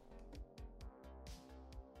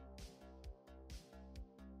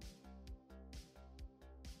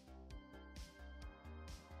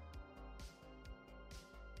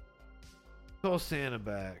 Call Santa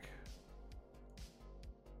back.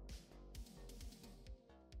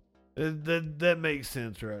 That makes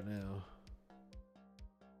sense right now.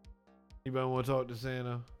 Anybody want to talk to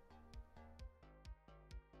Santa?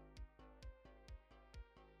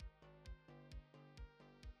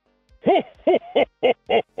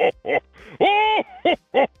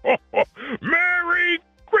 Merry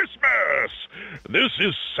Christmas! This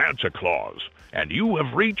is Santa Claus, and you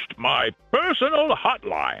have reached my personal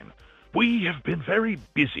hotline. We have been very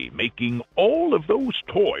busy making all of those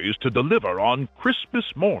toys to deliver on Christmas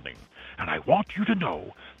morning, and I want you to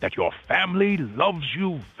know that your family loves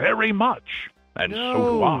you very much, and so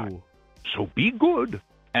do I. So be good,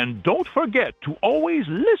 and don't forget to always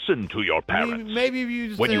listen to your parents. Maybe if you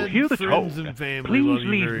just when you hear the friends tone, and family please love you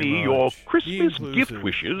leave very me much. your Be Christmas inclusive. gift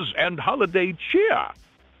wishes and holiday cheer.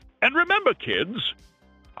 And remember, kids,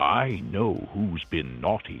 I know who's been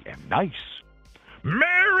naughty and nice.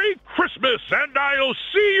 Merry Christmas, and I'll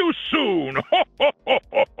see you soon.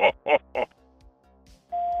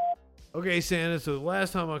 Okay, Santa, so the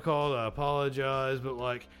last time I called, I apologize, but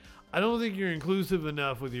like, I don't think you're inclusive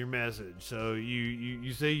enough with your message. So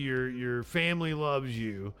you say your family loves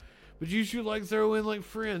you, but you should like throw in like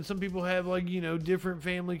friends. Some people have like, you know, different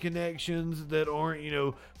family connections that aren't, you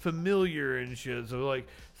know, familiar and shit. So like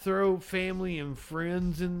throw family and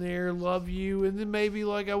friends in there, love you, and then maybe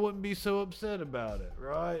like I wouldn't be so upset about it,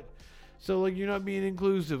 right? So like you're not being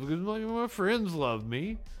inclusive because like my friends love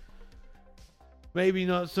me. Maybe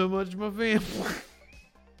not so much my family.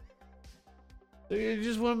 I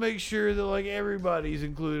just want to make sure that like everybody's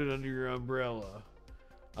included under your umbrella.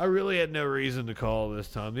 I really had no reason to call this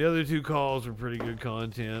time. The other two calls were pretty good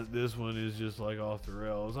content. This one is just like off the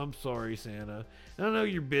rails. I'm sorry, Santa. And I know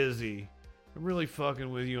you're busy. I'm really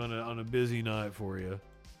fucking with you on a busy night for you.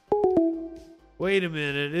 Wait a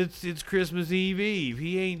minute, it's Christmas Eve.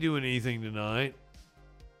 He ain't doing anything tonight.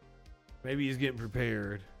 Maybe he's getting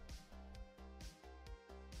prepared.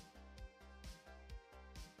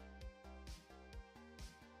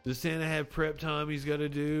 Does Santa have prep time he's got to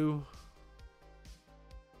do?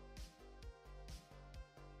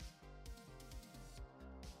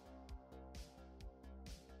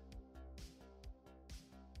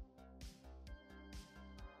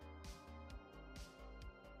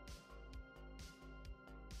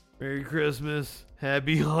 Merry Christmas.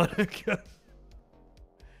 Happy Hanukkah. If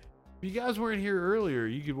you guys weren't here earlier,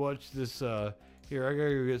 you could watch this. Here, I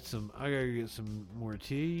gotta go get some more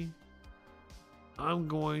tea. I'm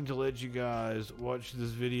going to let you guys watch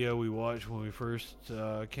this video we watched when we first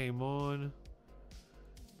came on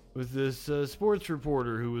with this sports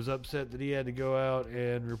reporter who was upset that he had to go out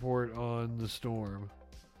and report on the storm.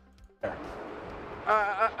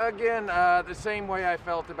 Again, the same way I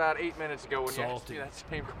felt about 8 minutes ago when you asked Salty. me that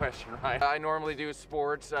same question, right? I normally do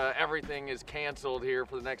sports. Everything is canceled here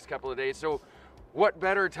for the next couple of days. So what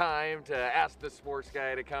better time to ask the sports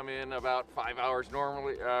guy to come in about 5 hours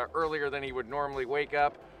normally earlier than he would normally wake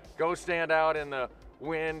up, go stand out in the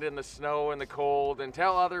wind and the snow and the cold and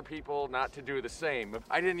tell other people not to do the same.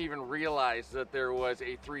 I didn't even realize that there was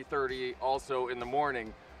a 3:30 also in the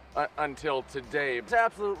morning until today. It's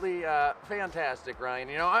absolutely fantastic, Ryan.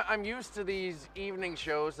 You know, I'm used to these evening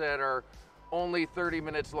shows that are only 30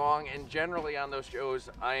 minutes long, and generally on those shows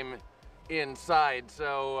I'm inside.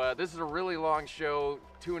 So this is a really long show.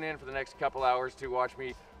 Tune in for the next couple hours to watch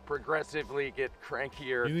me progressively get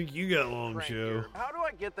crankier. You think you got a long show? How do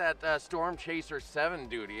I get that Storm Chaser 7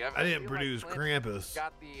 duty? I didn't produce Krampus.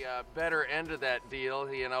 Got the better end of that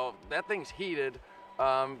deal. You know, that thing's heated.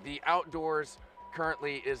 The outdoors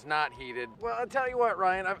currently is not heated. Well, I'll tell you what,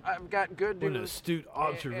 Ryan, I've got good news. What an astute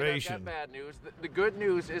observation. And I've got bad news. The good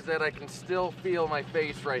news is that I can still feel my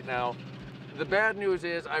face right now. The bad news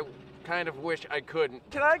is I kind of wish I couldn't.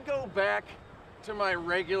 Can I go back to my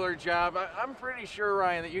regular job? I'm pretty sure,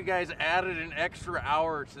 Ryan, that you guys added an extra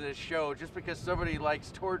hour to this show just because somebody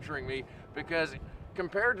likes torturing me, because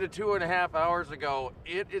compared to 2.5 hours ago,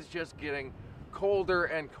 it is just getting colder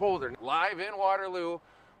and colder. Live in Waterloo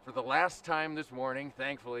for the last time this morning,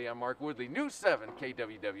 thankfully, I'm Mark Woodley, News 7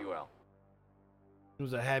 KWWL. He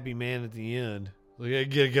was a happy man at the end. Like, I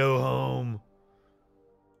gotta go home.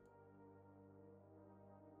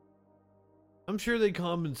 I'm sure they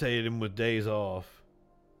compensated him with days off.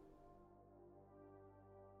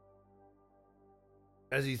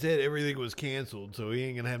 As he said, everything was canceled, so he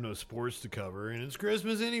ain't gonna have no sports to cover, and it's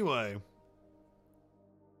Christmas anyway.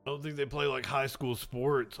 I don't think they play like high school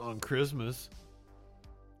sports on Christmas.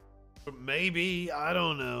 But maybe, I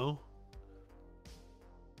don't know.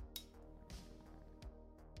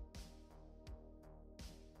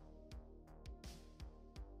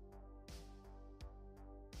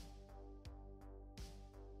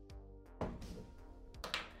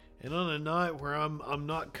 And on a night where I'm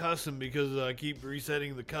not cussing because I keep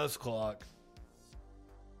resetting the cuss clock.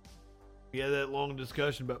 We had that long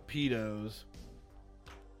discussion about pedos.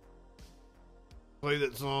 Play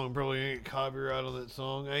that song, probably ain't get copyright on that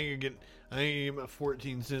song. I ain't gonna get my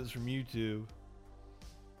 14 cents from YouTube.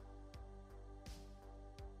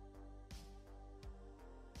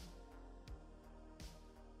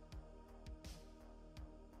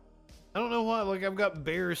 know why. Like, I've got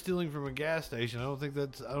bears stealing from a gas station. I don't think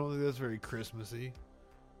that's very Christmassy.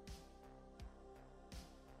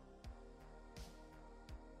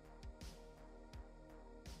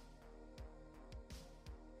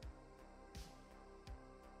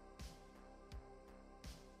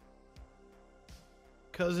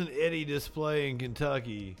 Cousin Eddie display in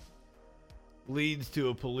Kentucky leads to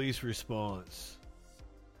a police response.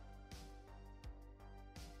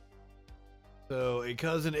 So, a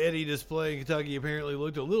Cousin Eddie display in Kentucky apparently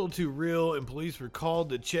looked a little too real, and police were called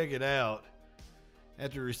to check it out.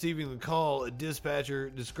 After receiving the call, a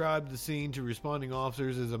dispatcher described the scene to responding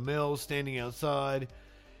officers as a male standing outside.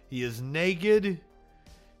 He is naked.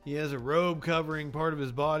 He has a robe covering part of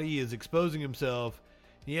his body. He is exposing himself.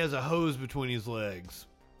 He has a hose between his legs.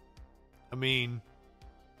 I mean,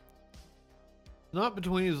 not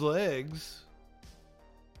between his legs.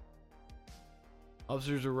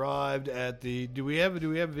 Officers arrived at the. Do we have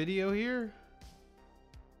video here?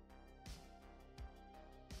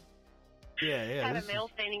 Yeah. Had a male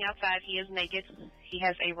standing outside. He is naked. He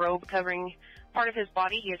has a robe covering part of his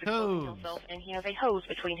body. He is exposing himself, and he has a hose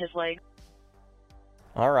between his legs.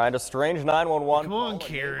 All right, a strange 911 Come on,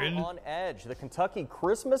 Karen. On edge. The Kentucky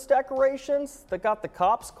Christmas decorations that got the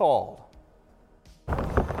cops called.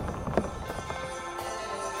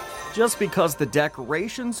 Just because the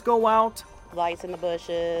decorations go out, lights in the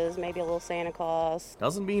bushes, maybe a little Santa Claus,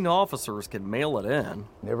 doesn't mean officers can mail it in.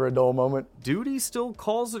 Never a dull moment. Duty still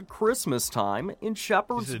calls it Christmas time in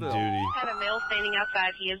Shepherdsville. Had a male standing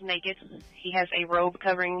outside. He is naked. He has a robe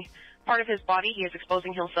covering part of his body. He is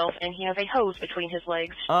exposing himself, and he has a hose between his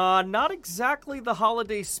legs. Not exactly the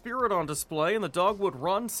holiday spirit on display in the Dogwood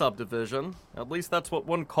Run subdivision. At least that's what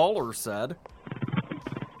one caller said.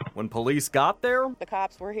 When police got there, the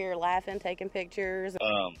cops were here laughing, taking pictures.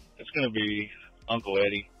 It's going to be Uncle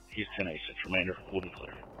Eddie. He's 10-8 remainder. We'll be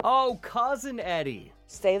clear. Oh, Cousin Eddie.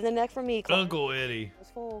 Save the neck for me, Clark. Uncle Eddie.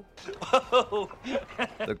 It's full.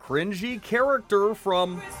 The cringy character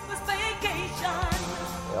from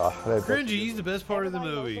Cringy, he's the best part of the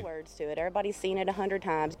movie. Knows the words to it. Everybody's seen it 100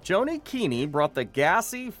 times. Joni Keeney brought the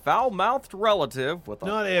gassy, foul-mouthed relative with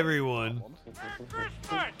Not everyone.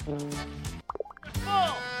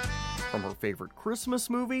 From her favorite Christmas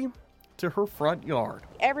movie to her front yard.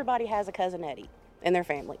 Everybody has a Cousin Eddie in their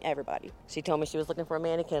family. Everybody. She told me she was looking for a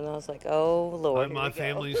mannequin, and I was like, oh, Lord. I'm my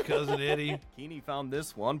family's Cousin Eddie. Keeney found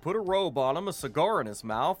this one, put a robe on him, a cigar in his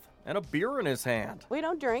mouth, and a beer in his hand. We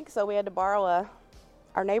don't drink, so we had to borrow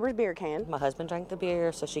our neighbor's beer can. My husband drank the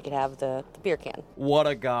beer, so she could have the beer can. What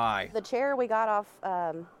a guy. The chair we got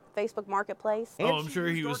off Facebook Marketplace. Oh, I'm sure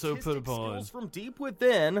he was so put upon. From deep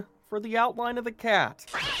within for the outline of the cat.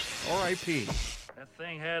 R.I.P. That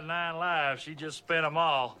thing had 9 lives. She just spent them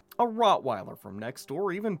all. A Rottweiler from next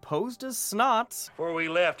door even posed as Snots. Before we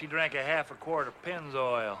left, he drank a half a quart of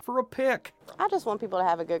Pennzoil. For a pic. I just want people to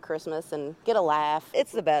have a good Christmas and get a laugh.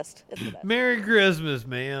 It's the best. It's the best. Merry Christmas,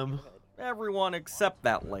 ma'am. Everyone except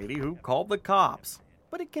that lady who called the cops.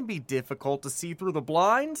 But it can be difficult to see through the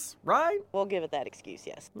blinds, right? We'll give it that excuse,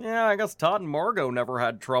 yes. Yeah, I guess Todd and Margot never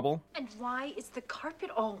had trouble. And why is the carpet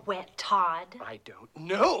all wet, Todd? I don't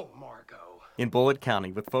know, Margot. In Bullitt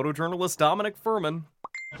County with photojournalist Dominic Furman,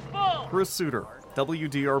 Chris Suter,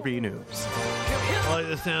 WDRB News. I like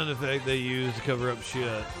the sound effect they use to cover up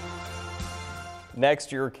shit.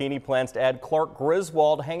 Next year, Keeney plans to add Clark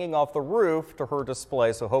Griswold hanging off the roof to her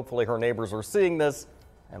display, so hopefully her neighbors are seeing this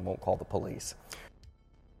and won't call the police.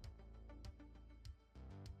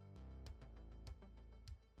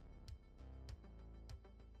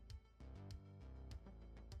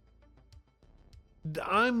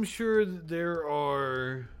 I'm sure that there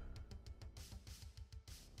are,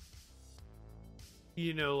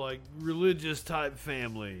 like religious type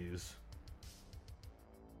families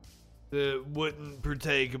that wouldn't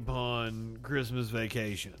partake upon Christmas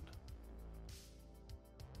vacation.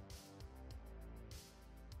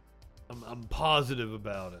 I'm positive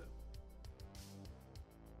about it.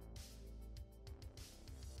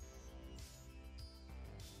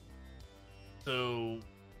 So,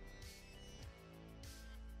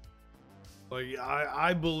 like,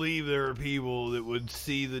 I believe there are people that would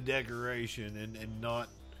see the decoration and not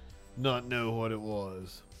know what it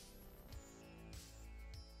was.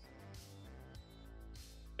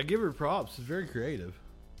 I give her props. It's very creative.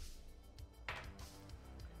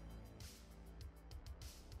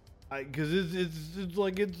 Because it's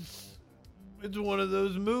like it's one of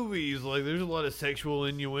those movies. Like, there's a lot of sexual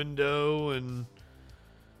innuendo and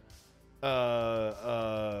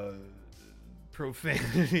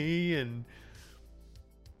profanity, and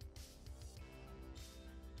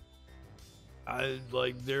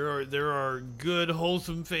There are good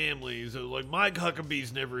wholesome families. Like Mike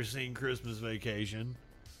Huckabee's never seen Christmas Vacation.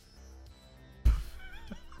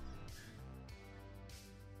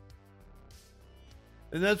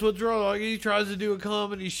 And that's what's wrong. Like, he tries to do a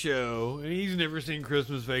comedy show, and he's never seen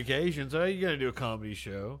Christmas Vacation, so how you gonna do a comedy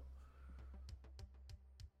show?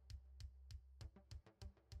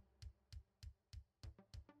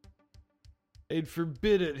 They'd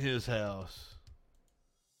forbid it in his house.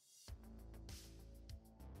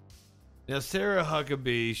 Now, Sarah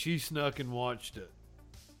Huckabee, she snuck and watched it.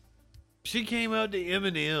 She came out to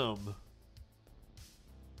Eminem.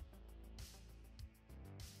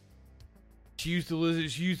 She used to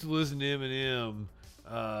listen to Eminem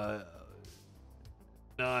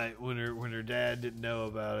night when her dad didn't know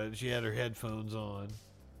about it. She had her headphones on.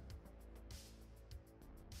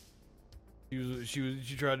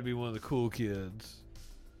 She tried to be one of the cool kids.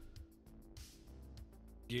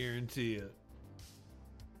 Guarantee it.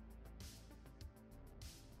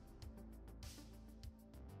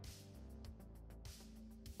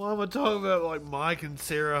 Why am I talking about like Mike and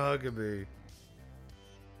Sarah Huckabee?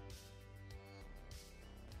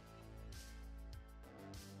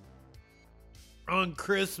 On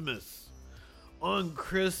Christmas.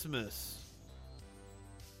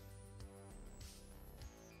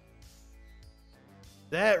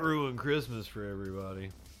 That ruined Christmas for everybody.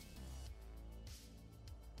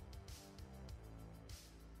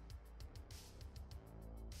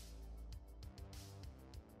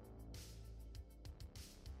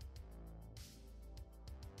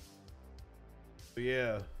 But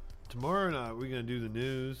yeah, tomorrow night we're gonna do the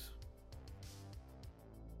news.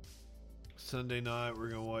 Sunday night we're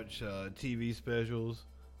gonna watch TV specials.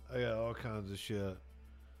 I got all kinds of shit.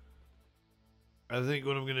 I think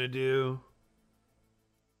what I'm gonna do.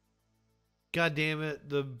 God damn it!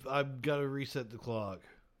 I've got to reset the clock.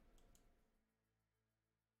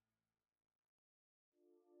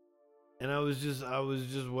 And I was just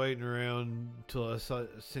waiting around till I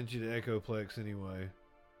sent you to Echoplex anyway.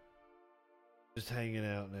 Just hanging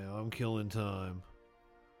out now. I'm killing time.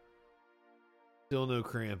 Still no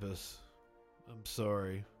Krampus. I'm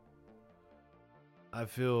sorry. I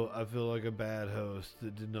feel like a bad host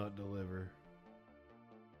that did not deliver.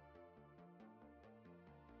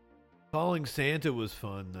 Calling Santa was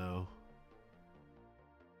fun though.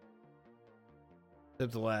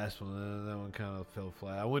 Except the last one. That one kind of fell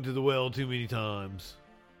flat. I went to the well too many times.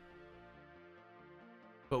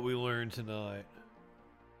 But we learned tonight.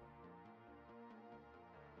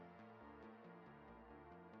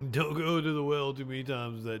 Don't go to the well too many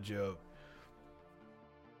times, that joke.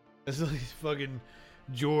 That's like fucking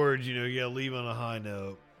George, you gotta leave on a high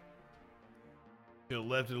note.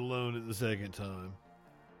 Left it alone at the second time.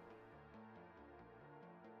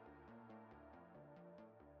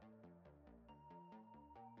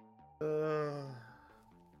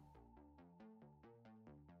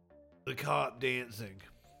 The cop dancing.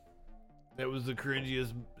 That was the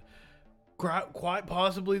cringiest, quite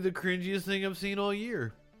possibly the cringiest thing I've seen all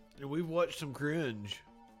year. And we've watched some cringe.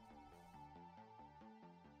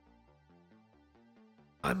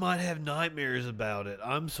 I might have nightmares about it.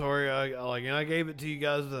 I'm sorry. I gave it to you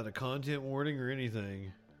guys without a content warning or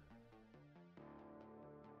anything.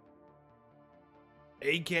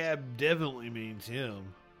 ACAB definitely means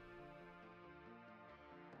him.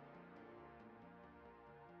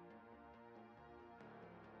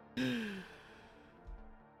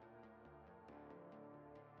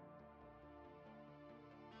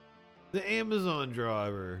 The Amazon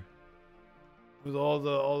driver with all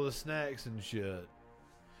the snacks and shit.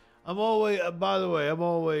 I'm always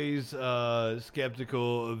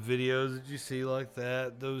skeptical of videos that you see like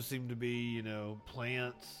that. Those seem to be,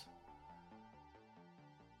 plants.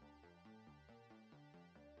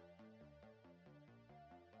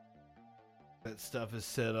 That stuff is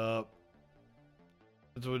set up.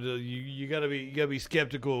 That's what you gotta be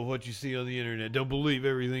skeptical of what you see on the internet. Don't believe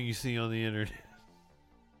everything you see on the internet.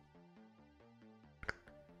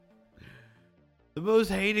 The most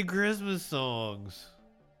hated Christmas songs.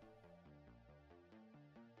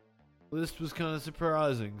 List was kind of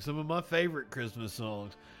surprising. Some of my favorite Christmas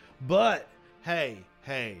songs. But, hey.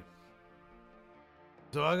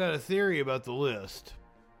 So I got a theory about the list.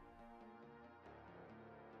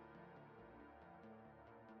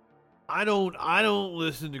 I don't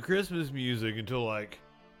listen to Christmas music until like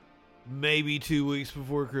maybe 2 weeks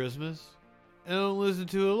before Christmas. And I don't listen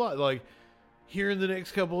to it a lot. Like, here in the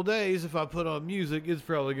next couple of days, if I put on music, it's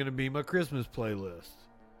probably going to be my Christmas playlist.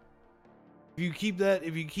 If you keep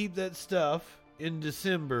that stuff in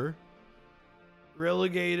December,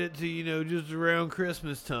 relegate it to, just around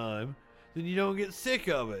Christmas time, then you don't get sick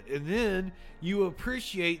of it. And then you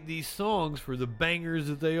appreciate these songs for the bangers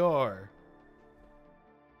that they are.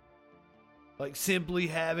 Like Simply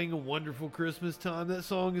Having a Wonderful Christmas Time. That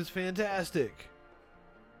song is fantastic.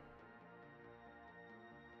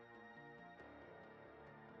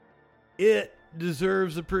 It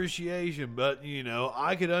deserves appreciation, but, you know,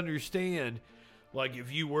 I could understand, like,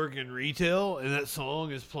 if you work in retail and that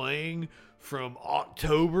song is playing from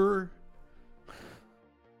October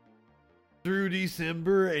through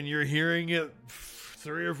December and you're hearing it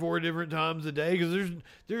 3 or 4 different times a day, because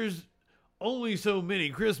there's only so many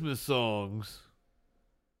Christmas songs.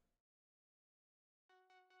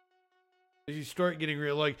 As you start getting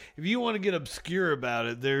real, like, if you want to get obscure about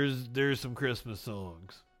it, there's some Christmas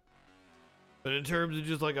songs. But in terms of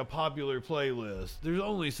just like a popular playlist, there's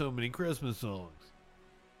only so many Christmas songs.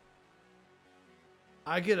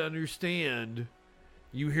 I could understand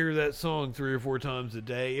you hear that song 3 or 4 times a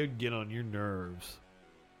day, it'd get on your nerves.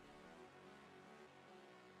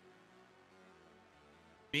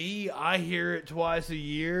 Me, I hear it twice a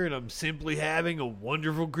year and I'm simply having a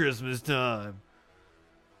wonderful Christmas time.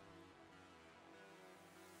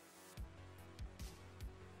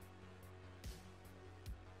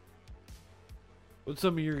 What's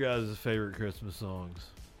some of your guys' favorite Christmas songs?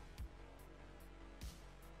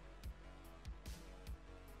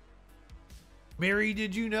 Mary,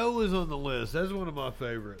 Did You Know is on the list. That's one of my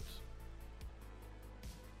favorites.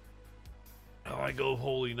 I like Oh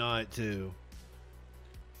Holy Night too.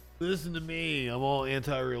 Listen to me. I'm all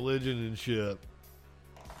anti-religion and shit.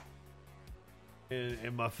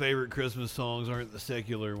 And my favorite Christmas songs aren't the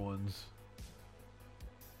secular ones.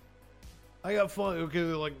 I got fun. Okay,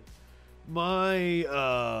 like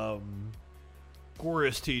my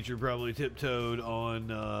chorus teacher probably tiptoed on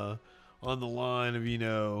the line of, you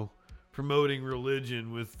know, promoting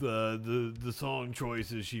religion with the song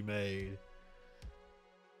choices she made.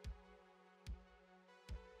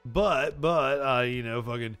 But you know,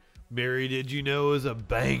 fucking Mary Did You Know is a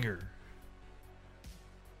banger.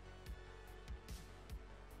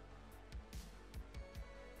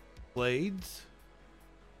 Blades.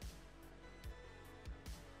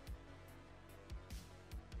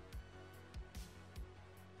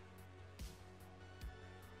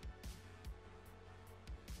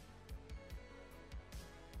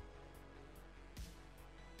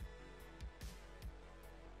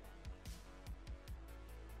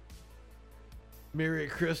 Merry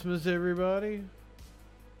Christmas, everybody.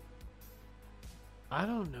 I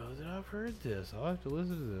don't know that I've heard this. I'll have to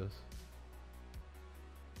listen to this.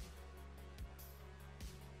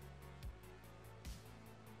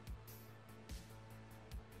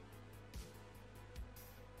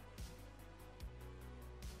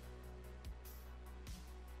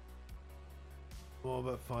 I'm all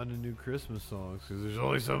about finding new Christmas songs because there's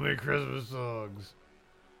only so many Christmas songs.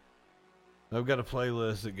 I've got a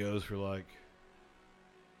playlist that goes for like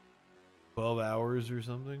 12 hours or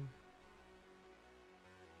something.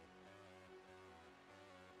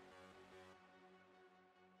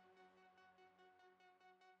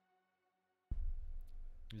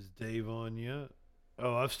 Is Dave on yet?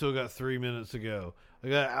 Oh, I've still got 3 minutes to go. I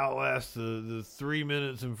gotta outlast the 3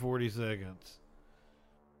 minutes and 40 seconds.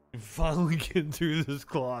 And finally getting through this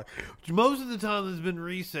clock. Which most of the time has been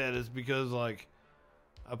reset is because, like,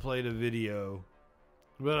 I played a video.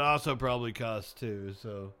 But it also probably cost too,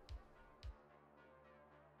 so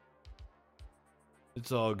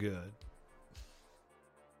it's all good.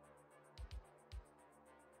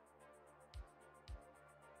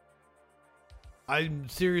 I'm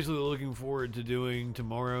seriously looking forward to doing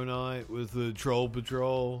tomorrow night with the Troll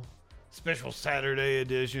Patrol special Saturday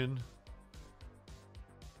edition.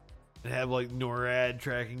 And have like NORAD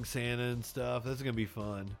tracking Santa and stuff. That's going to be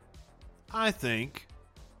fun. I think.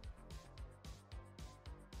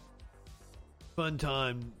 Fun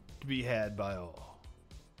time to be had by all.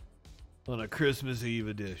 On a Christmas Eve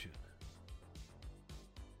edition.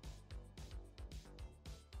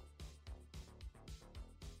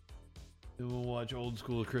 Then we'll watch Old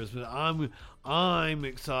School Christmas. I'm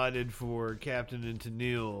excited for Captain and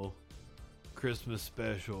Tennille Christmas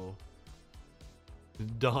special.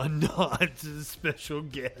 Don Knotts is a special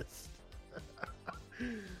guest.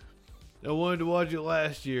 I wanted to watch it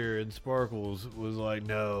last year, and Sparkles was like,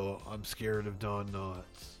 "No, I'm scared of Don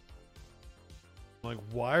Knotts." I'm like,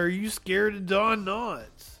 why are you scared of Don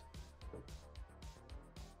Knotts?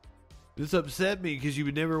 This upset me because you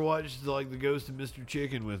would never watch like The Ghost of Mr.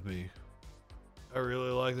 Chicken with me. I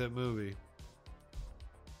really like that movie.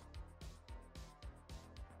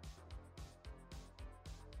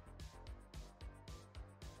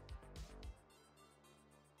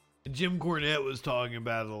 Jim Cornette was talking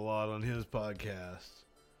about it a lot on his podcast.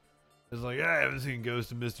 It's like, I haven't seen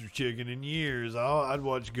Ghost of Mr. Chicken in years. I'd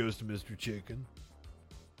watch Ghost of Mr. Chicken.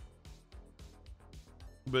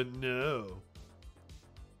 But no.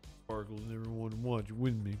 Sparkles never wanted to watch it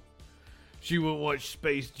with me. She wouldn't watch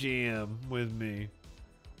Space Jam with me.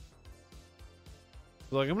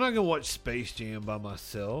 Like, I'm not going to watch Space Jam by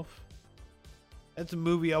myself. That's a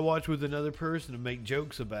movie I watch with another person to make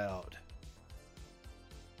jokes about.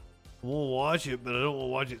 I won't watch it, but I don't want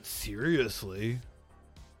to watch it seriously.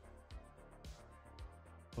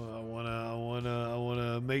 I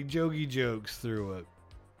wanna make jokey jokes through it.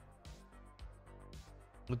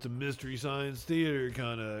 It's a Mystery Science Theater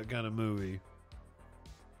kind of movie.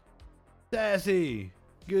 Sassy,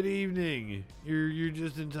 good evening. You're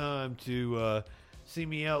just in time to see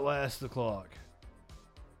me outlast the clock.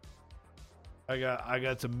 I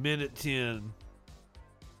got some minute 10.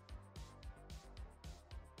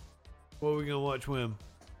 What are we gonna watch, Wim?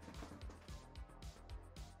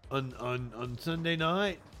 On Sunday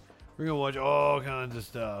night, we're gonna watch all kinds of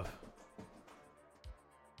stuff.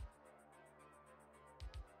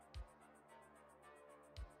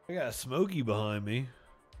 I got Smokey behind me.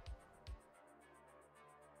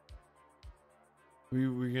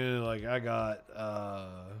 We're gonna I got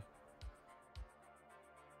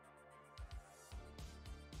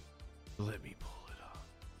let me pull it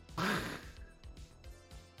up.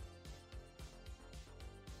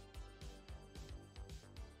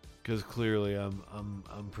 Because clearly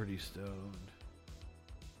I'm pretty stoned.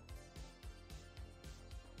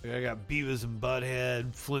 I got Beavis and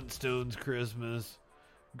Butthead, Flintstones Christmas,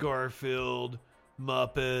 Garfield,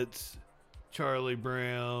 Muppets, Charlie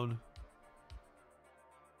Brown.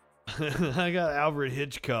 I got Alfred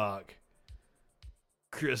Hitchcock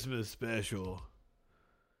Christmas special.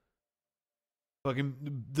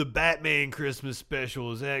 Fucking the Batman Christmas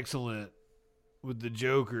special is excellent with the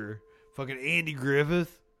Joker. Fucking Andy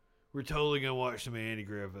Griffith. We're totally gonna watch some Andy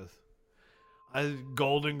Griffith.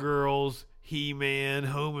 Golden Girls, He-Man,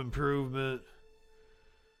 Home Improvement,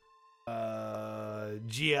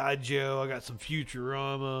 G.I. Joe. I got some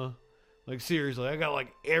Futurama. Like, seriously, I got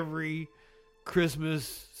like every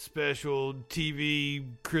Christmas special, TV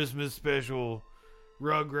Christmas special,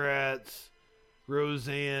 Rugrats,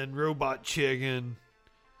 Roseanne, Robot Chicken.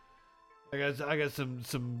 I got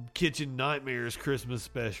some Kitchen Nightmares Christmas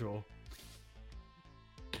special.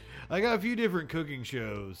 I got a few different cooking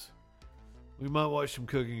shows. We might watch some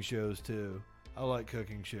cooking shows too. I like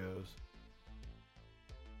cooking shows.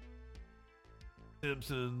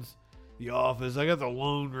 Simpsons, The Office. I got The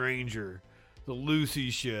Lone Ranger, The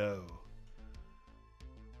Lucy Show,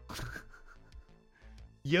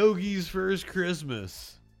 Yogi's First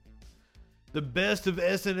Christmas, the Best of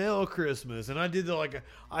SNL Christmas, and I did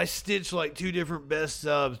I stitched like two different best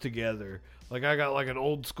ofs together. Like, I got like an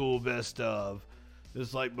old school best of.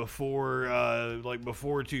 It's like before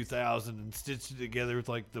 2000, and stitched it together with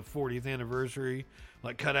like the 40th anniversary.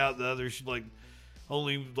 Like, cut out the other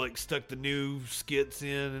only like stuck the new skits in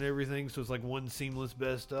and everything. So it's like one seamless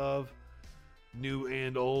best of, new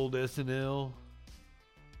and old SNL.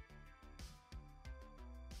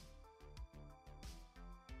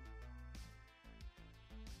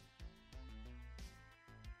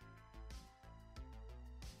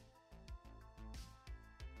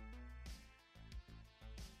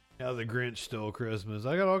 How the Grinch Stole Christmas.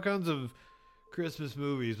 I got all kinds of Christmas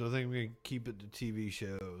movies, but I think I'm going to keep it to TV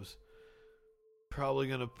shows. Probably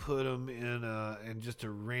going to put them in just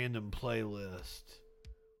a random playlist.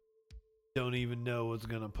 Don't even know what's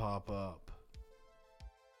going to pop up.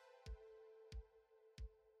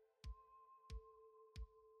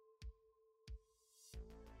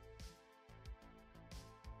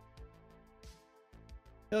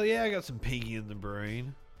 Hell yeah, I got some Pinky in the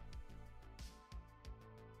Brain.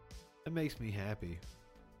 That makes me happy.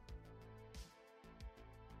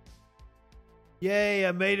 Yay,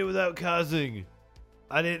 I made it without cussing.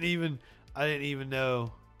 I didn't even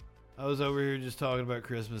know. I was over here just talking about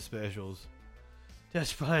Christmas specials.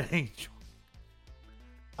 Touched by an Angel.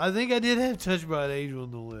 I think I did have Touched by an Angel on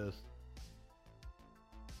the list.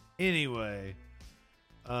 Anyway,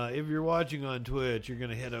 if you're watching on Twitch, you're going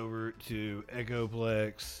to head over to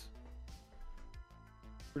Echoplex.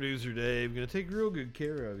 Producer Dave, going to take real good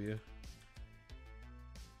care of you.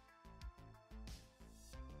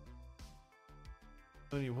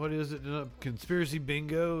 What is it? Conspiracy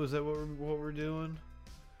bingo? Is that what we're doing?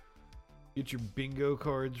 Get your bingo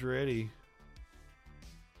cards ready.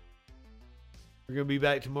 We're gonna be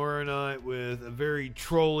back tomorrow night with a very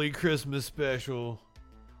trolly Christmas special.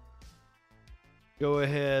 Go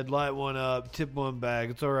ahead, light one up, tip one back.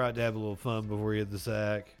 It's all right to have a little fun before you hit the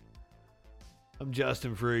sack. I'm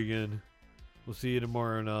Justin Freegan. We'll see you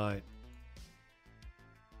tomorrow night.